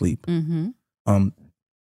chance to sleep. I'm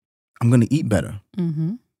going to eat better.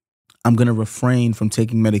 I'm going to refrain from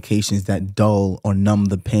taking medications that dull or numb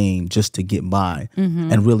the pain just to get by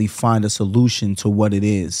and really find a solution to what it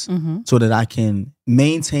is so that I can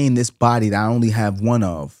maintain this body that I only have one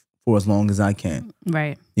of for as long as I can.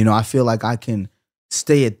 Right. I feel like I can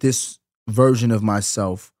stay at this version of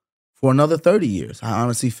myself for another 30 years. I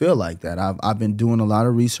honestly feel like that. I've been doing a lot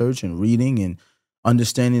of research and reading and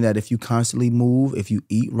understanding that if you constantly move, if you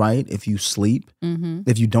eat right, if you sleep,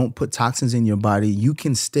 if you don't put toxins in your body, you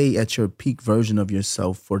can stay at your peak version of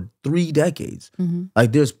yourself for 3 decades.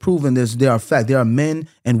 Like there's proven, there are fact. There are men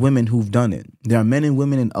and women who've done it. There are men and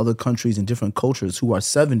women in other countries and different cultures who are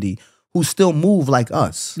 70 who still move like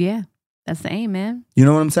us. Yeah. That's the aim, man. You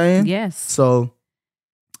know what I'm saying? Yes. So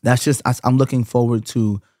that's just, I'm looking forward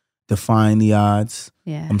to defying the odds.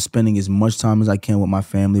 Yeah. I'm spending as much time as I can with my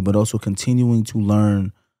family, but also continuing to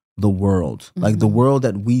learn the world. Like the world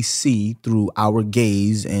that we see through our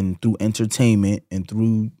gaze and through entertainment and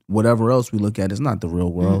through whatever else we look at is not the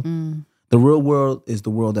real world. The real world is the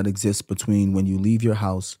world that exists between when you leave your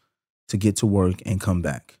house to get to work and come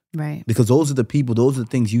back. Right. Because those are the people, those are the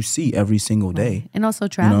things you see every single day. And also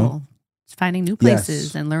travel. Finding new places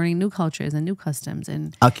Yes. and learning new cultures and new customs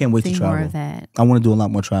and I can't wait to seeing travel. more of that. I want to do a lot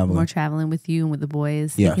more traveling. More traveling with you and with the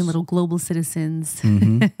boys, Yes. making little global citizens.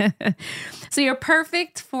 So your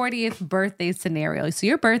perfect 40th birthday scenario. So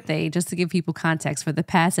your birthday, just to give people context, for the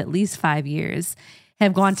past at least 5 years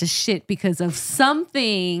have gone to shit because of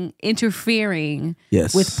something interfering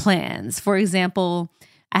Yes. with plans. For example,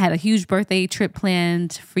 I had a huge birthday trip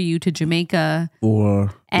planned for you to Jamaica.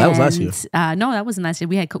 That was last year. No, that wasn't last year.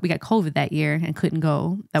 We got COVID that year and couldn't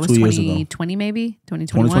go. That was 2 years ago. 2020 maybe?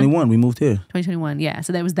 2021? 2021, we moved here. 2021, yeah.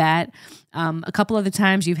 So that was that. A couple other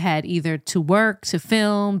times you've had either to work, to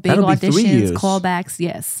film, big That'll be 3 years. auditions, callbacks.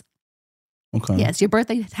 Yes. Okay. Yes, your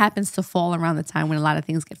birthday happens to fall around the time when a lot of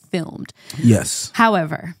things get filmed. Yes.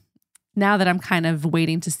 However, now that I'm kind of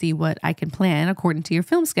waiting to see what I can plan according to your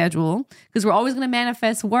film schedule, because we're always going to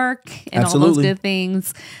manifest work and all those Absolutely. good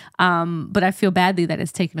things. But I feel badly that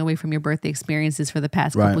it's taken away from your birthday experiences for the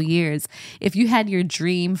past couple years. If you had your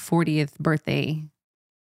dream 40th birthday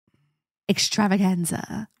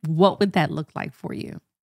extravaganza, what would that look like for you?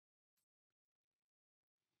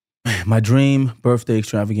 My dream birthday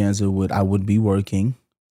extravaganza I would be working,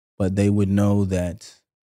 but they would know that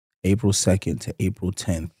April 2nd to April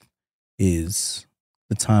 10th is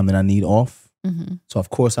the time that I need off. So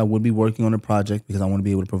of course I would be working on a project because I want to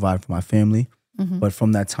be able to provide for my family. But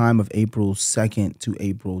from that time of April 2nd to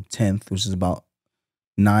April 10th, which is about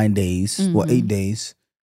 9 days, 8 days,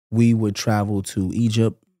 we would travel to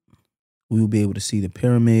Egypt. We will be able to see the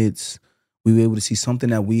pyramids. We will be able to see something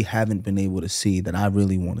that we haven't been able to see that I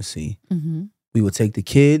really want to see. Mm-hmm. We would take the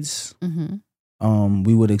kids. Mm-hmm.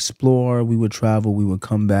 We would explore. We would travel. We would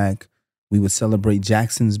come back. We would celebrate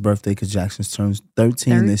Jackson's birthday because Jackson turns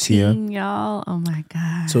 13 this year. Y'all. Oh my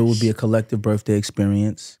gosh. So it would be a collective birthday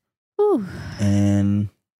experience. Ooh. And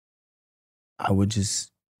I would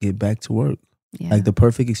just get back to work. Yeah. Like the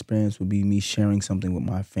perfect experience would be me sharing something with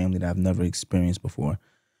my family that I've never experienced before,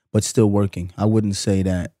 but still working. I wouldn't say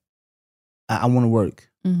that. I want to work.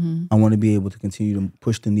 Mm-hmm. I want to be able to continue to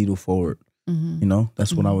push the needle forward. Mm-hmm. You know,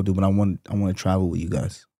 that's what I would do. But I want to travel with you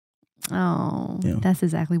guys. Oh, Yeah. That's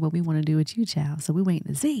exactly what we want to do with you, child. So we're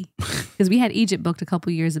waiting to see. Because we had Egypt booked a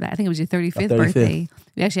couple years back. I think it was your 35th birthday.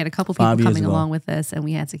 We actually had a couple people 5 years coming ago. along with us, and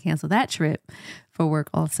we had to cancel that trip for work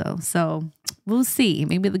also. So we'll see.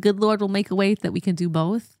 Maybe the good Lord will make a way that we can do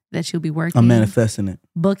both, that you'll be working. I'm manifesting it.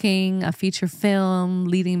 Booking a feature film,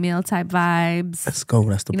 leading male type vibes. Let's go.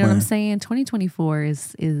 That's the You plan. know what I'm saying? 2024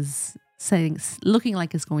 is looking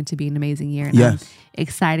like it's going to be an amazing year. And Yes. I'm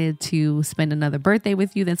excited to spend another birthday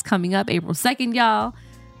with you that's coming up April 2nd, y'all.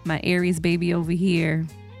 My Aries baby over here.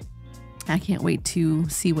 I can't wait to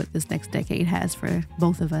see what this next decade has for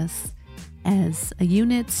both of us as a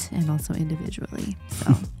unit and also individually.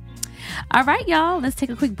 So, all right, y'all, let's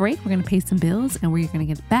take a quick break. We're going to pay some bills and we're going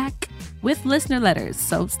to get back with listener letters.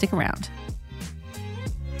 So stick around.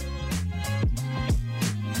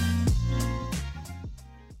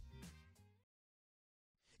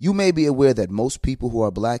 You may be aware that most people who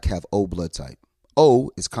are black have O blood type.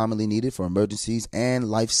 O is commonly needed for emergencies and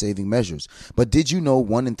life-saving measures. But did you know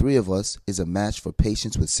 1 in 3 of us is a match for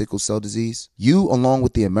patients with sickle cell disease? You, along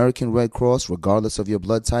with the American Red Cross, regardless of your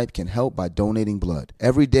blood type, can help by donating blood.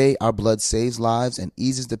 Every day, our blood saves lives and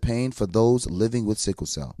eases the pain for those living with sickle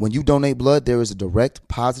cell. When you donate blood, there is a direct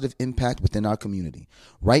positive impact within our community.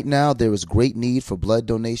 Right now, there is great need for blood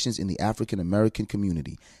donations in the African American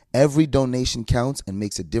community. Every donation counts and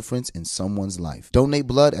makes a difference in someone's life. Donate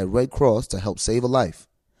blood at Red Cross to help save a life.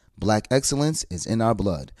 Black excellence is in our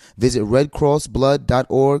blood. Visit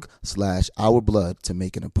redcrossblood.org/ourblood to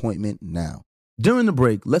make an appointment now. During the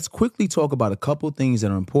break, let's quickly talk about a couple things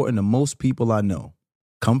that are important to most people I know.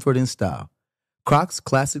 Comfort and style. Crocs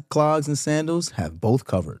classic clogs and sandals have both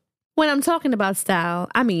covered. When I'm talking about style,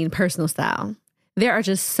 I mean personal style. There are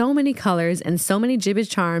just so many colors and so many gibbet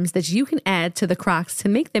charms that you can add to the Crocs to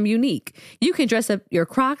make them unique. You can dress up your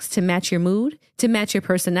Crocs to match your mood, to match your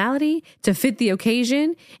personality, to fit the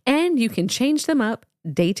occasion, and you can change them up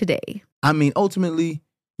day to day. I mean, ultimately,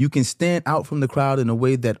 you can stand out from the crowd in a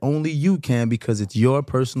way that only you can because it's your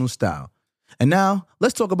personal style. And now,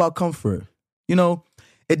 let's talk about comfort. You know,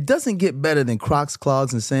 it doesn't get better than Crocs,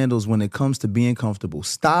 clogs, and sandals when it comes to being comfortable.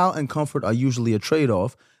 Style and comfort are usually a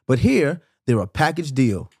trade-off, but here, they're a package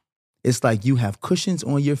deal. It's like you have cushions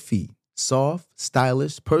on your feet. Soft,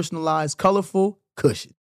 stylish, personalized, colorful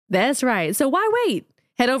cushion. That's right. So why wait?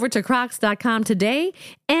 Head over to crocs.com today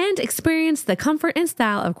and experience the comfort and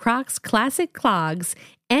style of Crocs classic clogs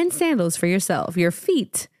and sandals for yourself. Your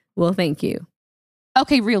feet will thank you.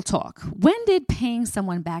 Okay, real talk. When did paying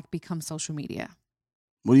someone back become social media?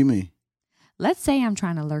 What do you mean? Let's say I'm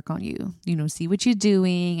trying to lurk on you, see what you're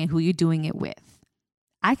doing and who you're doing it with.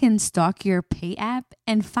 I can stalk your pay app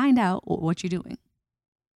and find out what you're doing.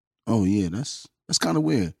 Oh, yeah, that's kind of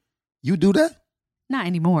weird. You do that? Not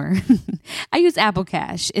anymore. I use Apple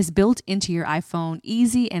Cash. It's built into your iPhone,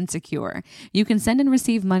 easy and secure. You can send and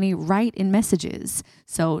receive money right in messages,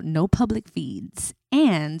 so no public feeds.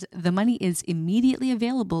 And the money is immediately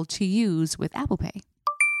available to use with Apple Pay.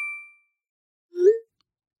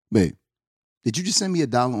 Babe, did you just send me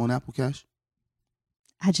 $1 on Apple Cash?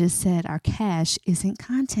 I just said our cash isn't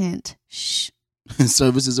content. Shh.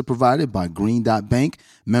 Services are provided by Green Dot Bank,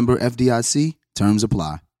 member FDIC. Terms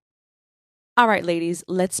apply. All right, ladies,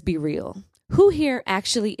 let's be real. Who here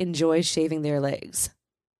actually enjoys shaving their legs?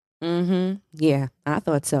 Yeah, I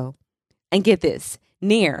thought so. And get this,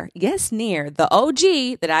 Nair, yes, Nair, the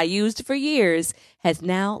OG that I used for years, has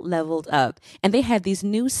now leveled up. And they have these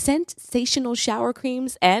new sensational shower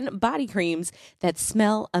creams and body creams that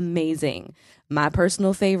smell amazing. My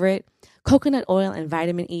personal favorite, coconut oil and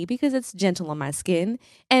vitamin E because it's gentle on my skin.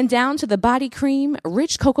 And down to the body cream,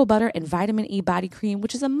 rich cocoa butter and vitamin E body cream,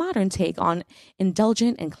 which is a modern take on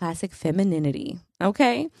indulgent and classic femininity.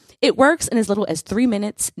 Okay? It works in as little as 3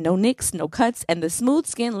 minutes, no nicks, no cuts, and the smooth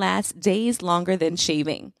skin lasts days longer than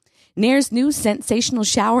shaving. Nair's new sensational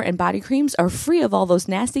shower and body creams are free of all those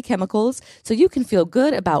nasty chemicals, so you can feel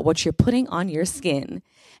good about what you're putting on your skin.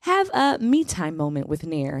 Have a me time moment with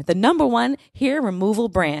Nair, the #1 hair removal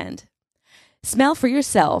brand. Smell for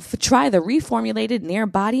yourself. Try the reformulated Nair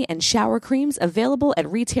body and shower creams available at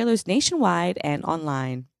retailers nationwide and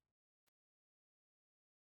online.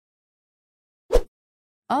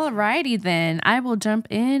 Alrighty then, I will jump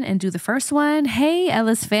in and do the first one. Hey,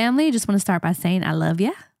 Ellis family, just want to start by saying I love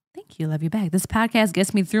ya. Thank you, love you back. This podcast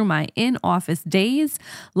gets me through my in-office days,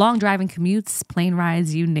 long driving commutes, plane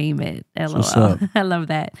rides, you name it. LOL. What's up? I love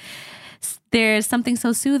that. There's something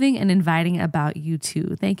so soothing and inviting about you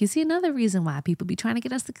too. Thank you. See, another reason why people be trying to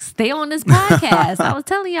get us to stay on this podcast. I was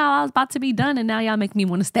telling y'all I was about to be done, and now y'all make me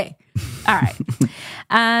want to stay. All right.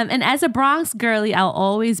 And as a Bronx girly, I'll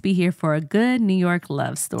always be here for a good New York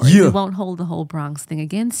love story. Yeah. We won't hold the whole Bronx thing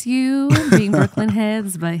against you, being Brooklyn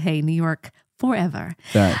heads, but hey, New York forever.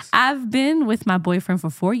 Thanks. I've been with my boyfriend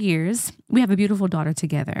for 4 years. We have a beautiful daughter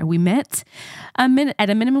together. We met at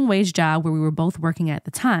a minimum wage job where we were both working at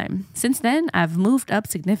the time. Since then, I've moved up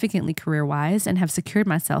significantly career-wise and have secured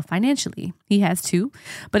myself financially. He has too,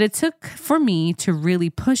 but it took for me to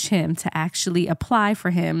really push him to actually apply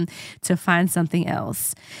for him to find something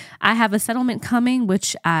else. I have a settlement coming,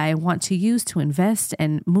 which I want to use to invest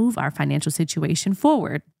and move our financial situation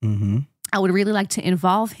forward. Mm-hmm. I would really like to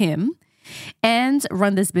involve him and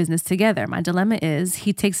run this business together. My dilemma is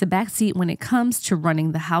he takes a backseat when it comes to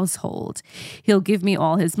running the household. He'll give me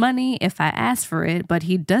all his money if I ask for it, but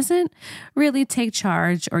he doesn't really take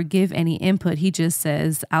charge or give any input. He just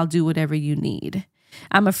says, I'll do whatever you need.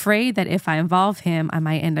 I'm afraid that if I involve him, I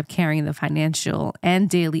might end up carrying the financial and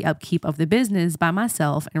daily upkeep of the business by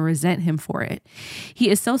myself and resent him for it. He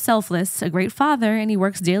is so selfless, a great father, and he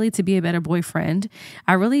works daily to be a better boyfriend.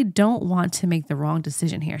 I really don't want to make the wrong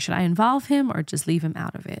decision here. Should I involve him or just leave him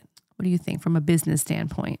out of it? What do you think from a business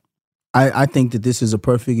standpoint? I think that this is a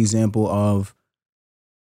perfect example of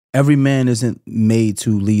every man isn't made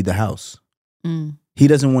to lead the house. He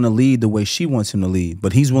doesn't want to lead the way she wants him to lead,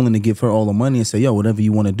 but he's willing to give her all the money and say, yo, whatever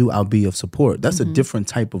you want to do, I'll be of support. That's a different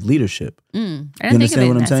type of leadership. I You didn't think of understand it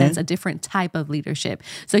what in I'm that saying? sense, a different type of leadership.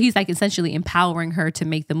 So he's like essentially empowering her to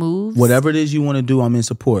make the moves. Whatever it is you want to do, I'm in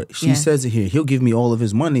support. She Yeah. says it here. He'll give me all of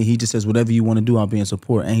his money. He just says, whatever you want to do, I'll be in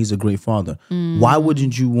support. And he's a great father. Why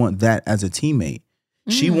wouldn't you want that as a teammate?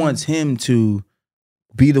 She wants him to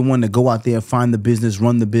be the one to go out there, find the business,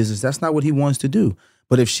 run the business. That's not what he wants to do.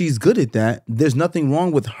 But if she's good at that, there's nothing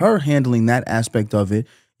wrong with her handling that aspect of it,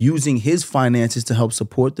 using his finances to help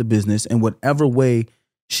support the business in whatever way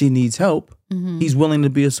she needs help. He's willing to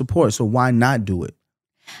be a support. So why not do it?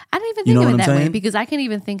 I don't even You know think of what it I'm that way saying? because I can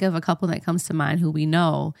even think of a couple that comes to mind who we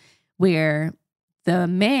know where the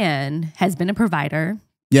man has been a provider,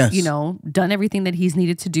 Yes. you know, done everything that he's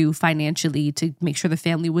needed to do financially to make sure the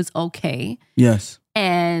family was okay. Yes.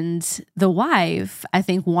 And the wife, I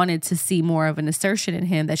think, wanted to see more of an assertion in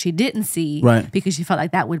him that she didn't see Right. because she felt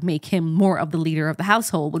like that would make him more of the leader of the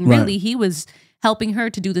household when Right. really he was helping her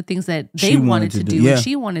to do the things that they She wanted to do yeah. and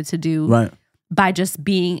she wanted to do Right. by just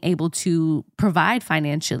being able to provide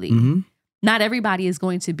financially. Not everybody is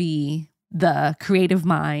going to be the creative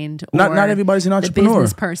mind or Not everybody's an the entrepreneur.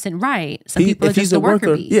 business person. Right. Some people are just a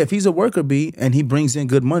worker bee. Yeah, if he's a worker bee and he brings in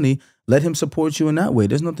good money, let him support you in that way.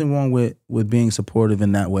 There's nothing wrong with being supportive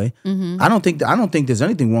in that way. I don't think there's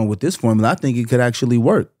anything wrong with this formula. I think it could actually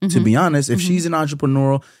work. To be honest, if she's an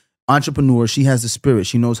entrepreneur, she has the spirit.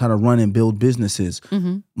 She knows how to run and build businesses.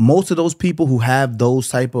 Most of those people who have those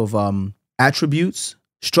type of attributes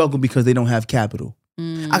struggle because they don't have capital.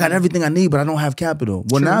 I got everything I need, but I don't have capital.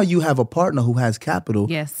 Well, True. now you have a partner who has capital,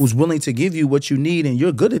 Yes. who's willing to give you what you need, and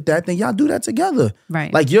you're good at that, then y'all do that together.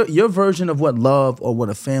 Right. Like your version of what love or what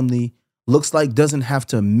a family looks like doesn't have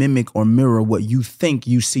to mimic or mirror what you think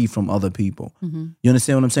you see from other people. You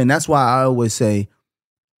understand what I'm saying? That's why I always say,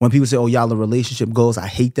 when people say, oh, y'all are relationship goals, I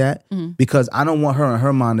hate that because I don't want her in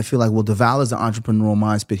her mind to feel like, well, Devale is an entrepreneurial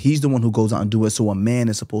mind, but he's the one who goes out and do it, so a man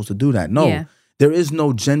is supposed to do that. No. Yeah. There is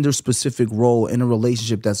no gender-specific role in a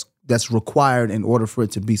relationship that's required in order for it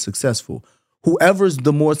to be successful. Whoever's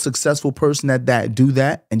the more successful person at that, do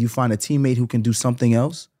that, and you find a teammate who can do something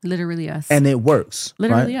else, Literally us. and it works.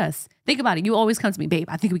 Literally right? us. Think about it. You always come to me, babe,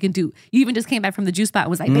 I think we can do. You even just came back from the juice spot and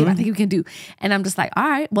was like, babe, I think we can do. And I'm just like, all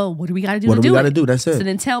right, well, what do we got to do What to do do we it? got to do? That's it. So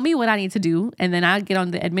then tell me what I need to do. And then I get on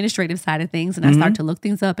the administrative side of things and I start to look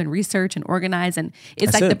things up and research and organize. And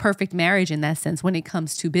it's That's like it. the perfect marriage in that sense when it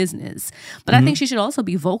comes to business. But I think she should also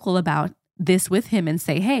be vocal about this with him and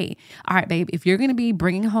say, hey, all right, babe, if you're going to be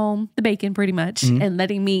bringing home the bacon pretty much and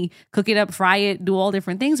letting me cook it up, fry it, do all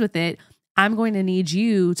different things with it, I'm going to need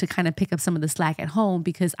you to kind of pick up some of the slack at home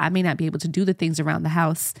because I may not be able to do the things around the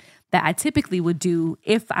house that I typically would do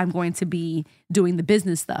if I'm going to be doing the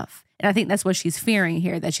business stuff. And I think that's what she's fearing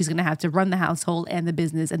here, that she's going to have to run the household and the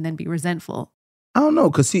business and then be resentful. I don't know,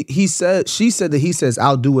 because she said that he says,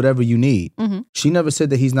 I'll do whatever you need. Mhm. She never said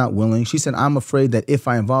that he's not willing. She said, I'm afraid that if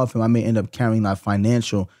I involve him, I may end up carrying that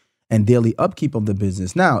financial and daily upkeep of the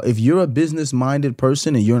business. Now, if you're a business-minded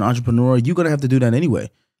person and you're an entrepreneur, you're going to have to do that anyway.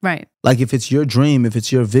 Right. Like if it's your dream, if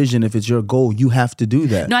it's your vision, if it's your goal, you have to do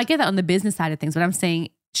that. No, I get that on the business side of things, but I'm saying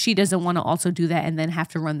she doesn't want to also do that and then have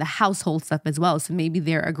to run the household stuff as well. So maybe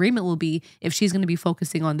their agreement will be, if she's going to be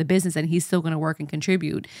focusing on the business and he's still going to work and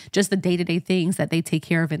contribute, just the day-to-day things that they take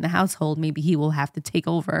care of in the household, maybe he will have to take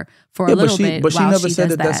over for a little bit. But she while never said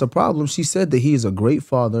does that that's a problem. She said that he is a great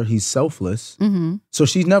father. He's selfless. Mm-hmm. So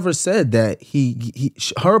she's never said that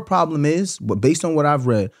her problem is, but based on what I've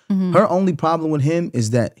read, Mm-hmm. her only problem with him is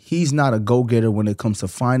that he's not a go-getter when it comes to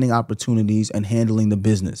finding opportunities and handling the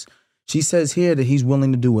business. She says here that he's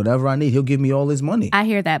willing to do whatever I need. He'll give me all his money. I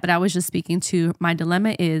hear that, but I was just speaking to my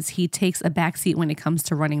dilemma is he takes a backseat when it comes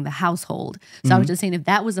to running the household. So I was just saying if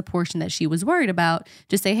that was a portion that she was worried about,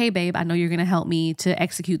 just say, hey, babe, I know you're going to help me to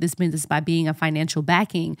execute this business by being a financial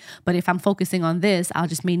backing. But if I'm focusing on this, I'll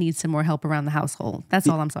just may need some more help around the household. That's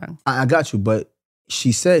all I'm saying. I got you, but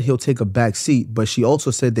she said he'll take a back seat, but she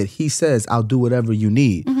also said that he says, I'll do whatever you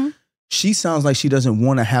need. Mm-hmm. She sounds like she doesn't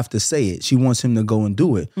want to have to say it. She wants him to go and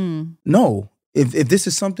do it. No, if this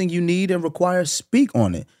is something you need and require, speak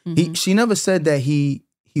on it. She never said that he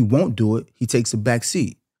won't do it. He takes a back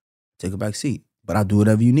seat. Take a back seat, but I'll do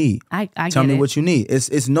whatever you need. I Tell get me it. what you need.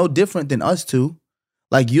 It's no different than us two.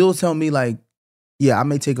 Like you'll tell me like, yeah, I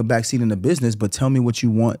may take a back seat in the business, but tell me what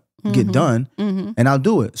you want get done Mm-hmm. and I'll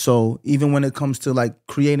do it. So even when it comes to like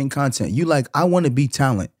creating content, you like, I want to be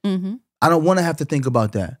talent. Mm-hmm. I don't want to have to think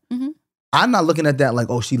about that. Mm-hmm. I'm not looking at that like,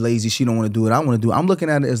 oh, she lazy. She don't want to do it. I want to do it. I'm looking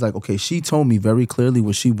at it as like, okay, she told me very clearly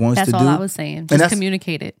what she wants That's to all do. I was saying. And Just that's-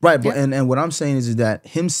 communicate it. Right. But Yep. and what I'm saying is that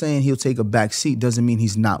him saying he'll take a back seat doesn't mean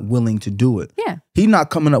he's not willing to do it. Yeah. He's not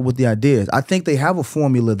coming up with the ideas. I think they have a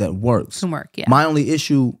formula that works. Can work. Yeah. My only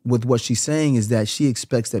issue with what she's saying is that she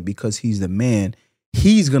expects that because he's the man,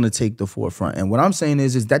 he's going to take the forefront. And what I'm saying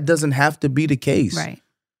is that doesn't have to be the case. Right.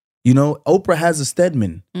 You know, Oprah has a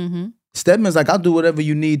Stedman. Mm-hmm. Stedman's like, I'll do whatever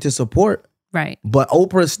you need to support. Right. But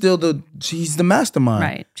Oprah is still she's the mastermind.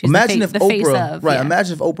 Right. She's Imagine the if face Oprah, of, right? yeah.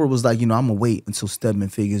 Imagine if Oprah was like, I'm gonna wait until Stedman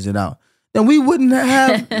figures it out. Then we wouldn't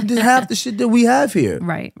have half the shit that we have here.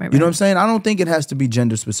 Right. Right. You know what right. I'm saying? I don't think it has to be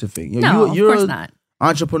gender specific. No, you're of course an not.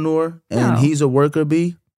 entrepreneur and No. he's a worker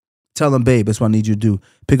bee. Tell him, babe, that's what I need you to do.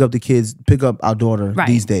 Pick up the kids, pick up our daughter Right.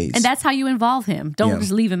 these days. And that's how you involve him. Don't Yeah.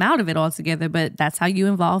 just leave him out of it altogether, but that's how you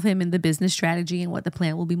involve him in the business strategy and what the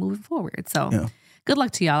plan will be moving forward. So Yeah. good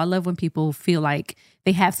luck to y'all. I love when people feel like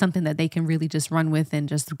they have something that they can really just run with and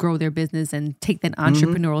just grow their business and take that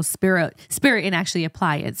entrepreneurial spirit and actually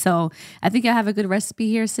apply it. So I think I have a good recipe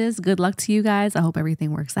here, sis. Good luck to you guys. I hope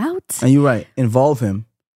everything works out. And you're right. Involve him.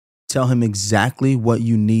 Tell him exactly what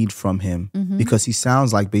you need from him because he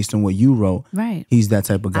sounds like, based on what you wrote, Right. he's that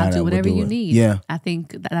type of guy. I'll that do would whatever do you it. need. Yeah. I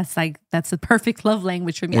think that's the perfect love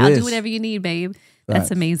language for me. It I'll is. do whatever you need, babe. That's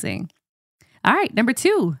Facts. amazing. All right, number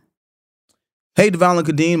 2. Hey, Devale and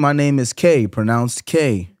Kadeem, my name is Kay, pronounced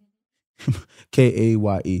K.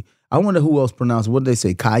 Kaye. I wonder who else pronounced, what did they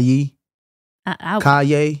say, Kaye?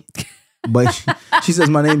 Kaye? But she says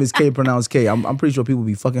my name is K, pronounced K. I'm pretty sure people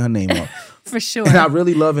be fucking her name up. For sure. And I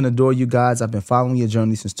really love and adore you guys. I've been following your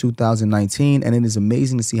journey since 2019, and it is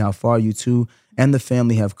amazing to see how far you two and the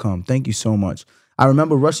family have come. Thank you so much. I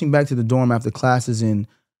remember rushing back to the dorm after classes in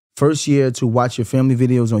first year to watch your family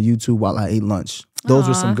videos on YouTube while I ate lunch. Those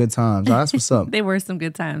were some Aw. good times. Oh, that's what's up. They were some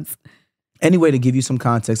good times. Anyway, to give you some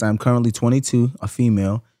context, I am currently 22, a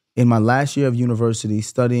female, in my last year of university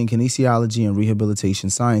studying kinesiology and rehabilitation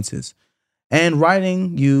sciences, and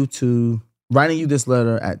writing you this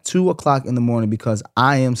letter at 2:00 in the morning because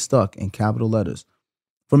I am stuck in capital letters.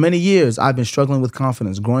 For many years, I've been struggling with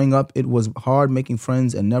confidence. Growing up, it was hard making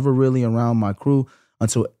friends and never really around my crew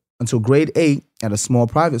until grade 8 at a small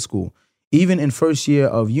private school. Even in first year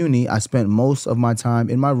of uni, I spent most of my time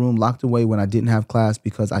in my room locked away when I didn't have class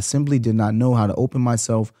because I simply did not know how to open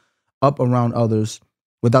myself up around others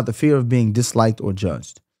without the fear of being disliked or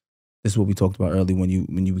judged. This is what we talked about earlier. When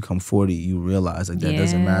you become 40, you realize like that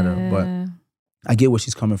doesn't matter. But I get where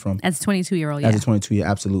she's coming from. As a 22-year-old, yeah. As a 22-year,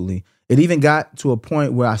 absolutely. It even got to a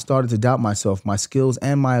point where I started to doubt myself, my skills,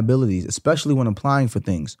 and my abilities, especially when applying for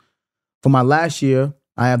things. For my last year,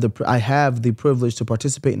 I have the privilege to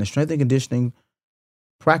participate in a strength and conditioning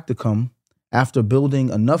practicum after building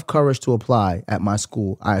enough courage to apply at my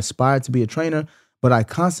school. I aspire to be a trainer, but I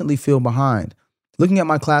constantly feel behind. Looking at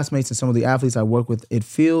my classmates and some of the athletes I work with, it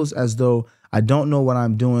feels as though I don't know what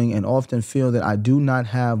I'm doing and often feel that I do not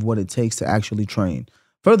have what it takes to actually train.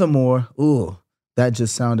 Furthermore, That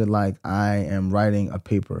just sounded like I am writing a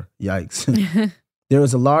paper. Yikes. There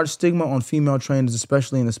is a large stigma on female trainers,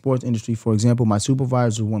 especially in the sports industry. For example, my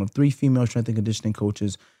supervisor is one of 3 female strength and conditioning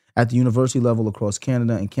coaches at the university level across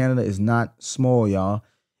Canada. And Canada is not small, y'all.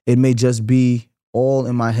 It may just be all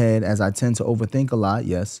in my head as I tend to overthink a lot,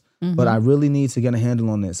 yes. But I really need to get a handle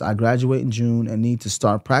on this. I graduate in June and need to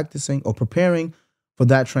start practicing or preparing for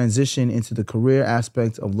that transition into the career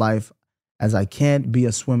aspect of life, as I can't be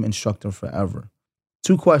a swim instructor forever.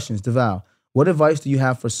 2 questions, Devale. What advice do you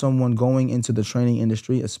have for someone going into the training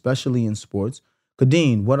industry, especially in sports?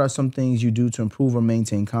 Kadeen, what are some things you do to improve or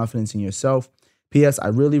maintain confidence in yourself? P.S. I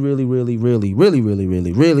really That's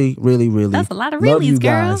a lot of love reallys, you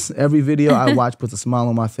girl. guys. Every video I watch puts a smile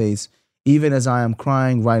on my face, even as I am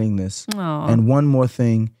crying writing this. Aw. And one more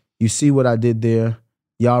thing, you see what I did there?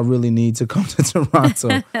 Y'all really need to come to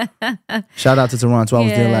Toronto. Shout out to Toronto. I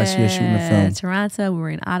was there last year shooting the film. Toronto. We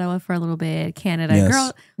were in Ottawa for a little bit. Canada. Yes.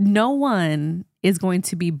 Girl, no one is going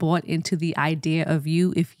to be bought into the idea of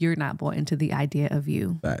you if you're not bought into the idea of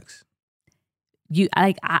you. Facts.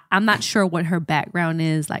 I'm not sure what her background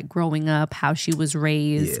is, like growing up, how she was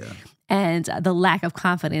raised. Yeah. And the lack of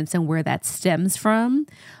confidence and where that stems from.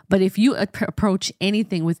 But if you approach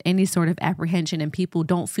anything with any sort of apprehension and people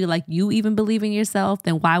don't feel like you even believe in yourself,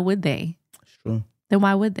 then why would they? That's true. Then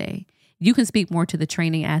why would they? You can speak more to the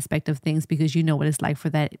training aspect of things because you know what it's like for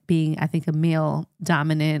that being, I think, a male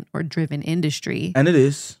dominant or driven industry. And it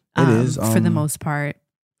is. It is. For the most part.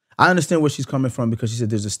 I understand where she's coming from because she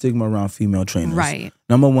said there's a stigma around female trainers. Right.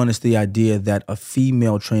 Number one is the idea that a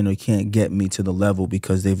female trainer can't get me to the level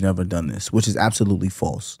because they've never done this, which is absolutely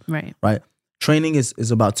false. Right. Right. Training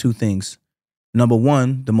is about 2 things. Number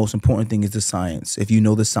one, the most important thing is the science. If you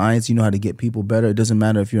know the science, you know how to get people better. It doesn't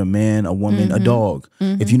matter if you're a man, a woman, a dog.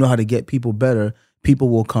 If you know how to get people better, people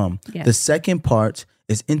will come. Yeah. The second part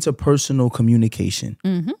is interpersonal communication.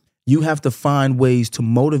 You have to find ways to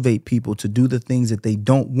motivate people to do the things that they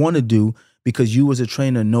don't want to do because you as a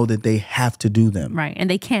trainer know that they have to do them. Right. And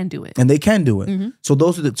they can do it. And they can do it. So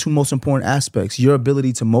those are the 2 most important aspects. Your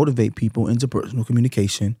ability to motivate people, interpersonal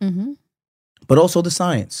communication, but also the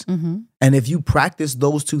science. And if you practice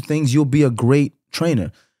those 2 things, you'll be a great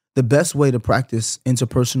trainer. The best way to practice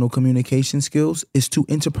interpersonal communication skills is to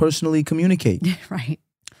interpersonally communicate. Right.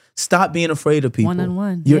 Stop being afraid of people.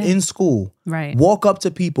 One-on-one. You're Yeah. in school. Right. Walk up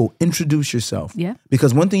to people, introduce yourself. Yeah.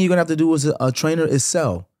 Because one thing you're going to have to do as a trainer is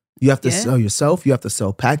sell. You have to sell yourself. You have to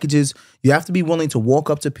sell packages. You have to be willing to walk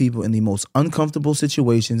up to people in the most uncomfortable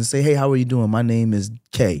situations and say, hey, how are you doing? My name is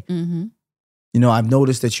Kay. You know, I've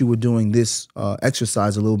noticed that you were doing this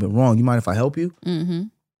exercise a little bit wrong. You mind if I help you?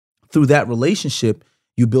 Through that relationship,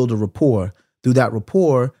 you build a rapport. Through that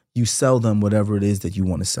rapport, you sell them whatever it is that you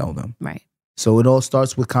want to sell them. Right. So it all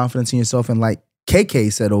starts with confidence in yourself. And like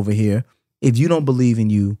KK said over here, if you don't believe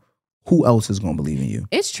in you, who else is going to believe in you?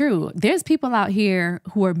 It's true. There's people out here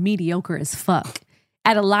who are mediocre as fuck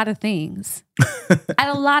at a lot of things. At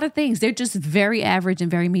a lot of things. They're just very average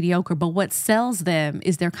and very mediocre. But what sells them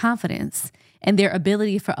is their confidence and their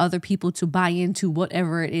ability for other people to buy into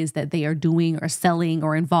whatever it is that they are doing or selling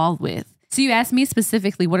or involved with. So you asked me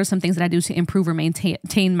specifically, what are some things that I do to improve or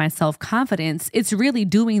maintain my self-confidence? It's really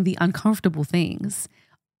doing the uncomfortable things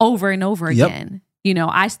over and over again. You know,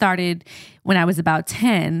 I started when I was about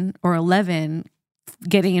 10 or 11,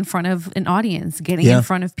 getting in front of an audience, getting in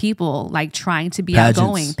front of people, like trying to be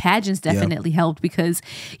outgoing. Pageants definitely helped because,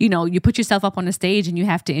 you know, you put yourself up on a stage and you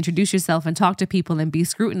have to introduce yourself and talk to people and be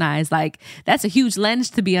scrutinized. Like that's a huge lens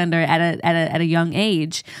to be under at a young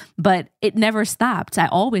age, but it never stopped. I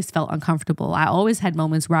always felt uncomfortable. I always had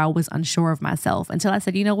moments where I was unsure of myself until I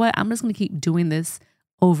said, you know what, I'm just going to keep doing this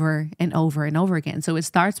over and over and over again. So it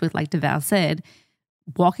starts with, like Devale said,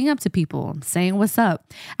 walking up to people, saying what's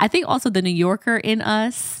up. I think also the New Yorker in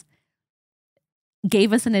us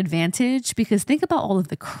gave us an advantage because think about all of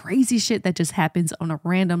the crazy shit that just happens on a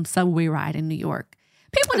random subway ride in New York.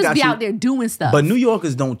 People just be out there doing stuff. But New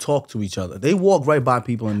Yorkers don't talk to each other. They walk right by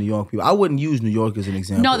people in New York. I wouldn't use New York as an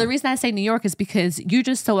example. No, the reason I say New York is because you're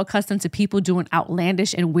just so accustomed to people doing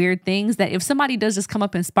outlandish and weird things that if somebody does just come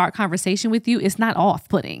up and spark conversation with you, it's not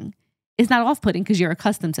off-putting. It's not off-putting because you're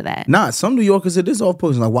accustomed to that. Nah, some New Yorkers, it is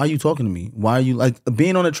off-putting. Like, why are you talking to me? Why are you, like,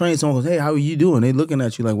 being on a train, someone goes, hey, how are you doing? They looking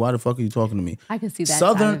at you like, why the fuck are you talking to me? I can see that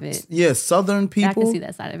side of it. Yeah, Southern people. I can see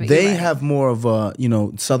that side of it. They have more of a, you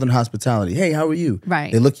know, Southern hospitality. Hey, how are you?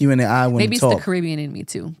 Right. They look you in the eye when Maybe you talk. Maybe it's the Caribbean in me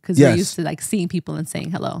too because we're used to like seeing people and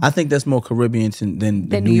saying hello. I think that's more Caribbean than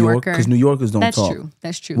New York because New Yorkers don't talk.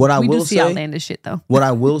 That's true. What we will do see say, outlandish shit though. What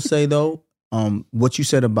I will say though, what you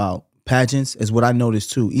said about pageants is what I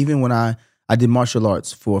noticed too. Even when I did martial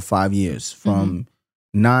arts for 5 years, from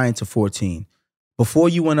 9 to 14. before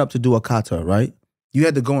you went up to do a kata, right? You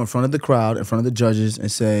had to go in front of the crowd, in front of the judges,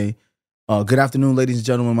 and say, good afternoon, ladies and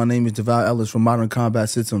gentlemen. My name is Devale Ellis from Modern Combat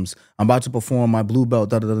Systems. I'm about to perform my blue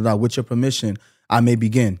belt, da-da-da-da. With your permission, I may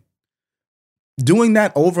begin. Doing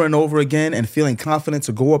that over and over again and feeling confident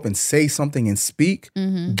to go up and say something and speak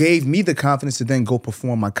gave me the confidence to then go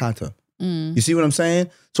perform my kata. You see what I'm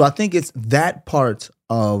saying? So I think it's that part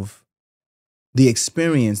of the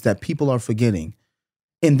experience that people are forgetting.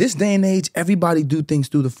 In this day and age, everybody do things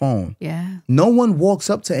through the phone. Yeah. No one walks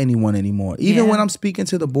up to anyone anymore. Even when I'm speaking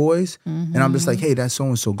to the boys and I'm just like, hey, that's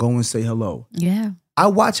so-and-so, go and say hello. Yeah. I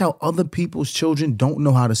watch how other people's children don't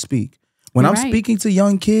know how to speak. When You're I'm right. speaking to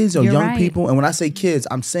young kids or You're young right. people, and when I say kids,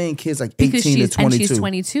 I'm saying kids like Because 18 to 22. And she's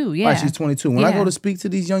 22, yeah. Right, she's 22. When I Yeah. go to speak to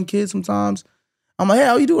these young kids sometimes, I'm like, hey,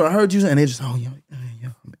 how you doing? I heard you. And they just, oh, yeah.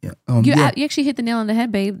 You actually hit the nail on the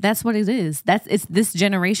head, babe. That's what it is. It's this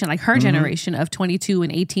generation, like her generation of 22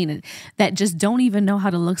 and 18, and that just don't even know how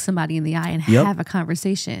to look somebody in the eye and have a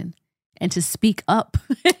conversation and to speak up.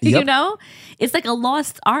 You know, it's like a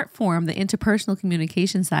lost art form. The interpersonal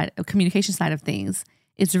communication side of things.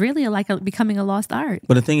 It's really becoming a lost art.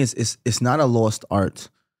 But the thing is, it's not a lost art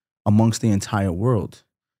amongst the entire world.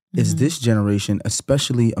 It's this generation,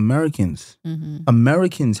 especially Americans.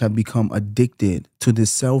 Americans have become addicted to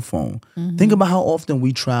this cell phone. Think about how often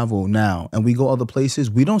we travel now and we go other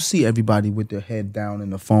places. We don't see everybody with their head down in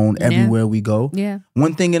the phone everywhere we go. Yeah.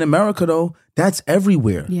 One thing in America, though, that's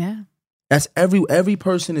everywhere. Yeah. That's every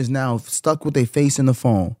person is now stuck with their face in the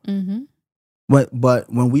phone. But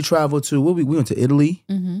when we travel to, we went to Italy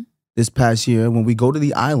this past year. When we go to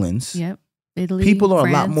the islands, Italy, people are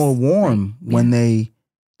France, a lot more warm like, when they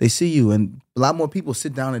see you, and a lot more people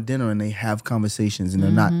sit down at dinner and they have conversations, and they're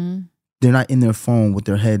not in their phone with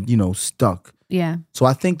their head, stuck. Yeah. So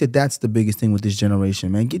I think that's the biggest thing with this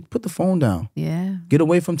generation, man. Put the phone down. Yeah. Get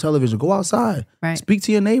away from television. Go outside. Right. Speak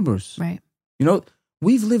to your neighbors. Right.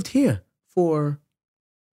 We've lived here for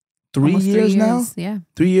 3 Almost years now. Yeah.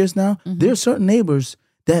 3 years now. There are certain neighbors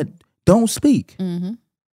that don't speak.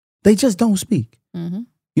 They just don't speak.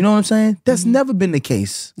 You know what I'm saying? That's never been the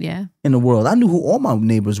case Yeah. in the world. I knew who all my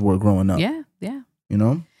neighbors were growing up. Yeah. Yeah. You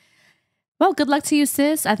know? Well, good luck to you,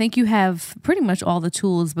 sis. I think you have pretty much all the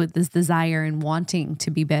tools, but this desire and wanting to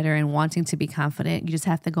be better and wanting to be confident, you just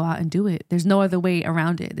have to go out and do it. There's no other way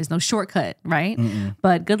around it. There's no shortcut, right?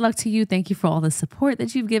 But good luck to you. Thank you for all the support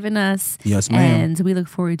that you've given us. Yes, ma'am. And we look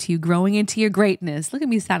forward to you growing into your greatness. Look at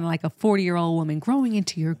me sounding like a 40-year-old woman growing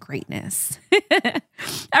into your greatness.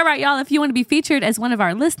 All right, y'all. If you want to be featured as one of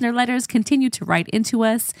our listener letters, continue to write into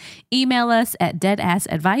us. Email us at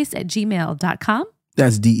deadassadvice@gmail.com.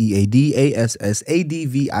 That's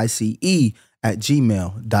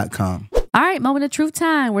deadassadvice@gmail.com. All right, moment of truth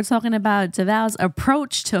time. We're talking about Devale's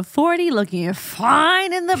approach to 40, looking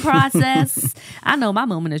fine in the process. I know my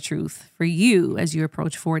moment of truth for you as you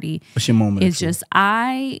approach 40. What's your moment? It's just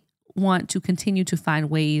I want to continue to find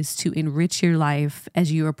ways to enrich your life as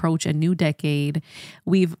you approach a new decade.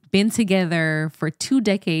 We've been together for 2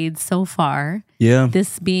 decades so far. Yeah.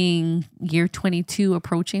 This being year 22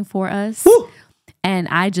 approaching for us. Woo! And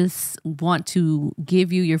I just want to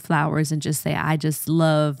give you your flowers and just say, I just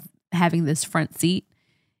love having this front seat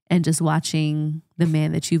and just watching the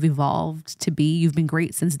man that you've evolved to be. You've been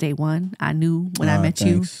great since day one. I knew when I met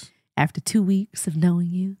you after 2 weeks of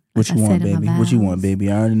knowing you. What you want, baby? What you want,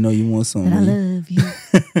 baby? I already know you want something. That I love you.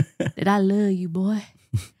 That I love you, boy.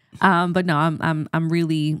 But no, I'm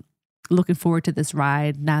really looking forward to this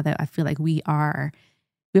ride now that I feel like we have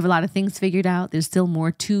a lot of things figured out. There's still more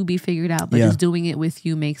to be figured out, but just doing it with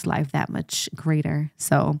you makes life that much greater.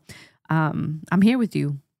 So I'm here with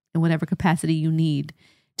you in whatever capacity you need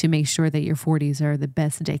to make sure that your 40s are the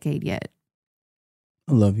best decade yet.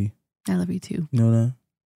 I love you. I love you too. You know that?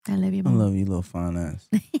 I love you, I Mom. love you, little fine ass.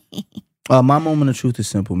 My moment of truth is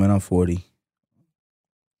simple, man. I'm 40.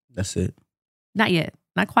 That's it. Not yet.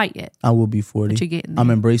 Not quite yet. I will be 40. But you're getting there. I'm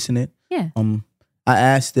embracing it. Yeah. I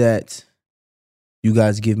ask that you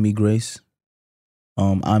guys give me grace.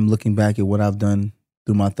 I'm looking back at what I've done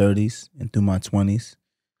through my 30s and through my 20s.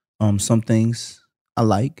 Some things I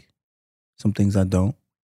like, some things I don't,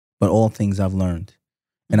 but all things I've learned.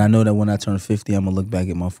 And I know that when I turn 50, I'm going to look back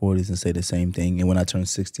at my 40s and say the same thing. And when I turn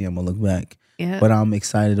 60, I'm going to look back. Yeah. But I'm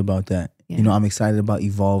excited about that. Yeah. You know, I'm excited about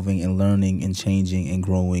evolving and learning and changing and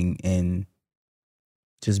growing and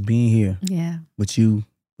just being here Yeah. with you,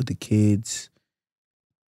 with the kids.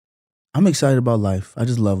 I'm excited about life. I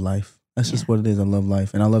just love life. That's just what it is. I love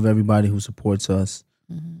life. And I love everybody who supports us.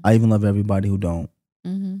 Mm-hmm. I even love everybody who don't.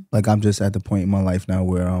 Mm-hmm. Like, I'm just at the point in my life now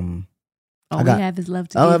where All we have is love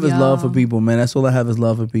to I give, have is love for y'all. people, man. That's all I have is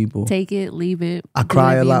love for people. Take it, leave it. I do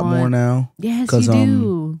cry a whatever you lot more want. now. Yes, 'Cause, you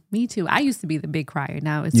do. Me too. I used to be the big crier.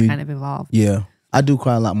 Now it's You- kind of evolved. Yeah, I do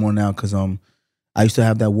cry a lot more now because I used to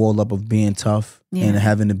have that wall up of being tough and Yeah.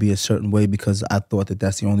 having to be a certain way because I thought that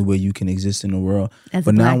that's the only way you can exist in the world. As a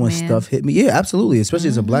But now black when man. stuff hit me, yeah, absolutely. Especially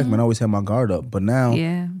as a black man, I always have my guard up. But now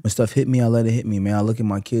Yeah. when stuff hit me, I let it hit me, man. I look at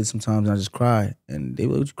my kids sometimes and I just cry. And they,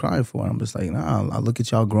 what you crying for? And I'm just like, nah, I look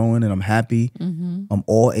at y'all growing and I'm happy. Mm-hmm. I'm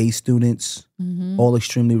all A students, Mm-hmm. all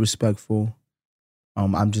extremely respectful.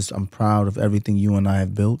 I'm proud of everything you and I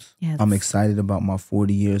have built. Yes. I'm excited about my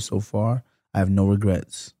 40 years so far. I have no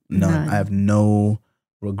regrets. None. I have no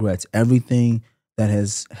regrets. Everything that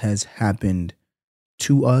has happened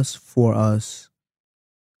to us, for us,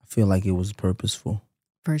 I feel like it was purposeful.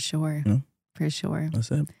 For sure. Yeah. For sure.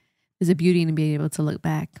 That's it. There's a beauty in being able to look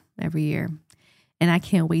back every year. And I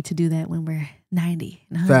can't wait to do that when we're 90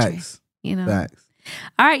 and 100. Facts. You know? Facts.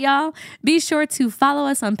 All right, y'all. Be sure to follow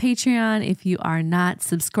us on Patreon if you are not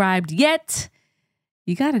subscribed yet.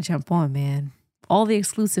 You got to jump on, man. All the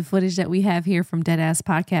exclusive footage that we have here from Deadass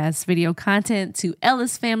Podcast, video content to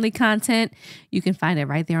Ellis family content, you can find it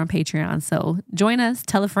right there on Patreon. So join us,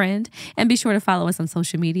 tell a friend, and be sure to follow us on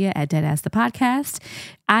social media at Deadass the Podcast.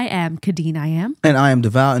 I am Kadeen I Am. And I am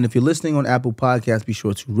Devale. And if you're listening on Apple Podcasts, be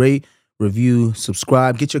sure to rate, review,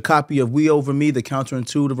 subscribe. Get your copy of We Over Me, the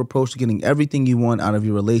counterintuitive approach to getting everything you want out of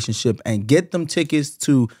your relationship. And get them tickets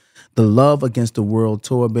to the Love Against the World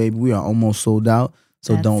tour, baby. We are almost sold out.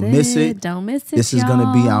 So That's don't miss it. Don't miss it. This is going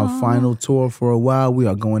to be our y'all. final tour for a while. We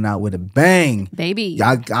are going out with a bang. Baby.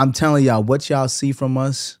 I'm telling y'all, what y'all see from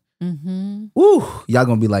us, Mm-hmm. woo, y'all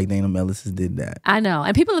going to be like, Dana Ellis did that. I know.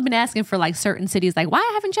 And people have been asking for like certain cities, like, why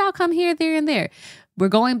haven't y'all come here, there, and there? We're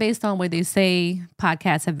going based on where they say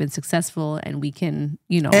podcasts have been successful and we can,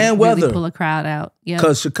 And really weather. pull a crowd out. Yeah.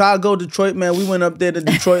 Because Chicago, Detroit, man, we went up there to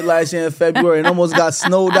Detroit last year in February and almost got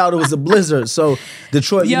snowed out. It was a blizzard. So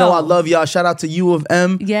Detroit, you Yo. know I love y'all. Shout out to U of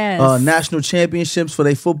M. Yes. National championships for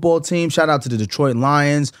their football team. Shout out to the Detroit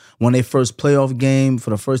Lions. Won their first playoff game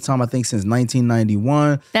for the first time, I think, since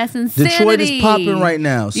 1991. That's insanity. Detroit is popping right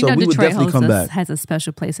now. So we would Detroit definitely come back. has a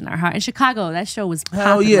special place in our heart. And Chicago, that show was popping.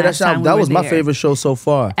 Hell yeah, last time that we was were my there. favorite show so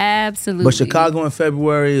far. Absolutely. But Chicago in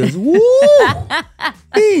February is woo.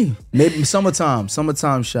 Maybe summertime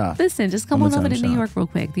shot. Listen, just come on over Summertime to New shot. York real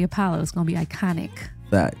quick. The Apollo is going to be iconic.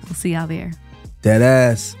 Facts. We'll see y'all there. Dead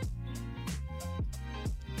ass.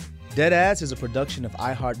 Deadass is a production of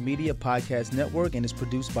iHeartMedia Podcast Network and is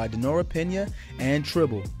produced by Denora Pena and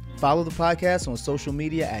Tribble. Follow the podcast on social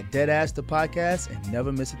media at Deadass the Podcast and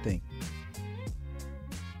never miss a thing.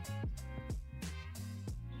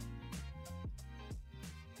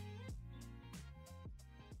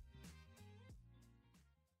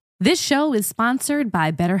 This show is sponsored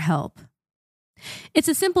by BetterHelp. It's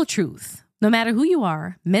a simple truth. No matter who you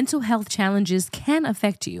are, mental health challenges can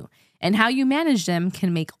affect you, and how you manage them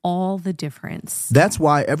can make all the difference. That's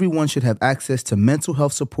why everyone should have access to mental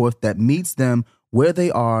health support that meets them where they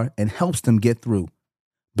are and helps them get through.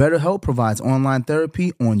 BetterHelp provides online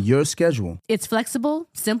therapy on your schedule. It's flexible,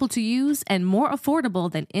 simple to use, and more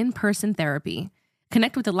affordable than in-person therapy.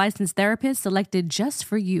 Connect with a licensed therapist selected just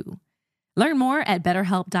for you. Learn more at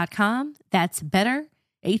BetterHelp.com. That's better,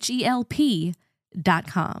 HELP.com.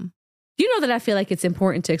 You know that I feel like it's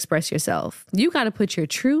important to express yourself. You got to put your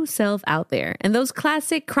true self out there. And those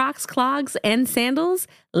classic Crocs, clogs, and sandals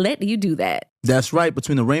let you do that. That's right.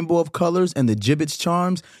 Between the rainbow of colors and the gibbets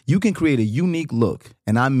charms, you can create a unique look.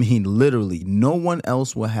 And I mean, literally, no one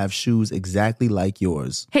else will have shoes exactly like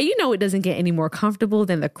yours. Hey, you know it doesn't get any more comfortable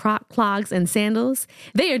than the Croc, clogs, and sandals.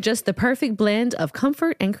 They are just the perfect blend of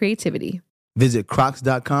comfort and creativity. Visit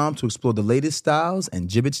crocs.com to explore the latest styles and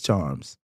gibbets charms.